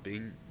 for not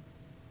being...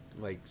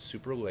 like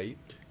super late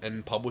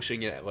and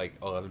publishing it at like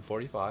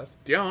 11:45.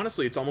 Yeah,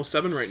 honestly, it's almost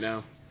 7 right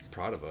now.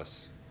 Proud of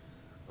us.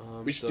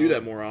 We should do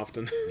that more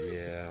often.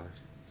 Yeah.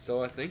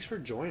 So thanks for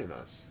joining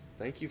us.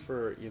 Thank you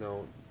for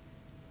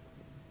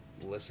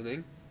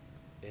listening.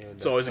 And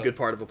it's always a good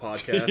part of a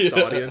podcast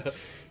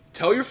audience.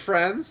 Tell your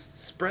friends.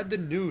 Spread the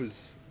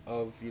news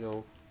of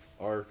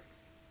our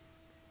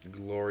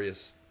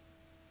glorious.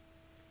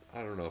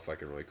 I don't know if I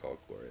can really call it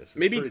glorious. It's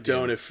maybe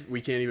don't if we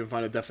can't even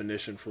find a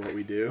definition for what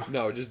we do.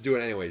 No, just do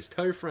it anyways.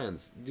 Tell your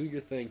friends. Do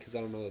your thing, because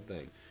I don't know the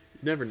thing. You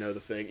never know the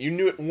thing. You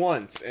knew it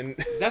once,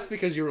 and... That's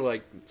because you were,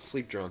 like,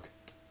 sleep drunk.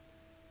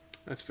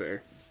 That's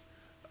fair.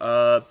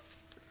 You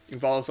can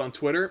follow us on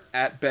Twitter,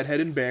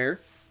 @BedheadandBear.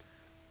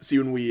 See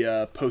when we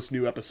post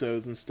new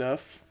episodes and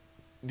stuff.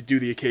 Do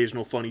the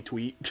occasional funny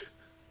tweet.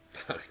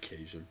 On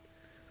occasion.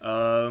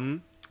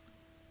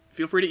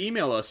 Feel free to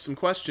email us some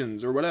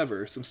questions or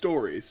whatever, some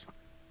stories.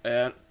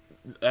 At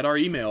our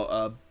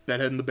email,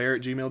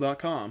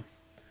 bedheadandthebear@gmail.com.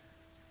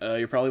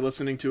 You're probably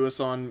listening to us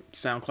on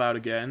SoundCloud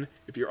again.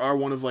 If you are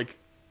one of, like,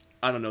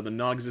 I don't know, the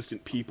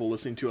non-existent people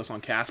listening to us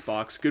on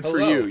CastBox, good for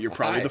you. You're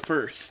probably the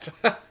first.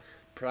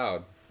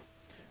 Proud.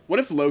 What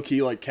if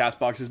low-key, like,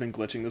 CastBox has been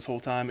glitching this whole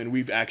time and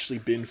we've actually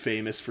been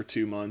famous for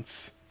 2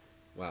 months?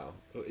 Wow.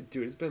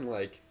 Dude, it's been,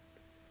 like...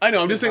 I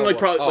know, I'm just saying, like,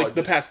 probably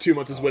the past 2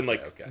 months is when,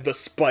 like, the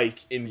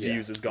spike in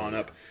views has gone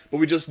up. But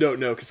we just don't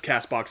know because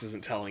CastBox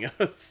isn't telling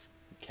us.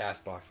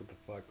 CastBox, what the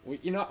fuck?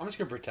 I'm just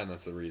gonna pretend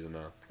that's the reason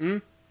now.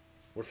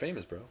 We're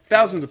famous, bro.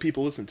 Thousands of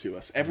people listen to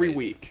us every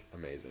week.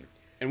 Amazing.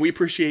 And we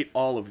appreciate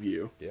all of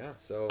you. Yeah,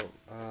 so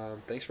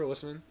thanks for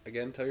listening.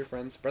 Again, tell your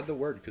friends. Spread the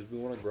word, because we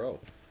want to grow.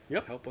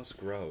 Yep. Help us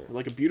grow. We're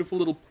like a beautiful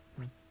little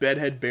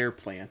bedhead bear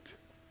plant.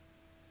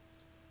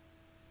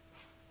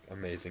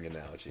 Amazing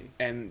analogy.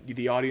 And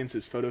the audience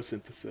is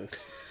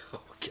photosynthesis.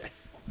 Okay.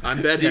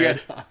 I'm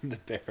Bedhead. I'm the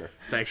bear.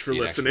 Thanks for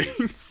listening.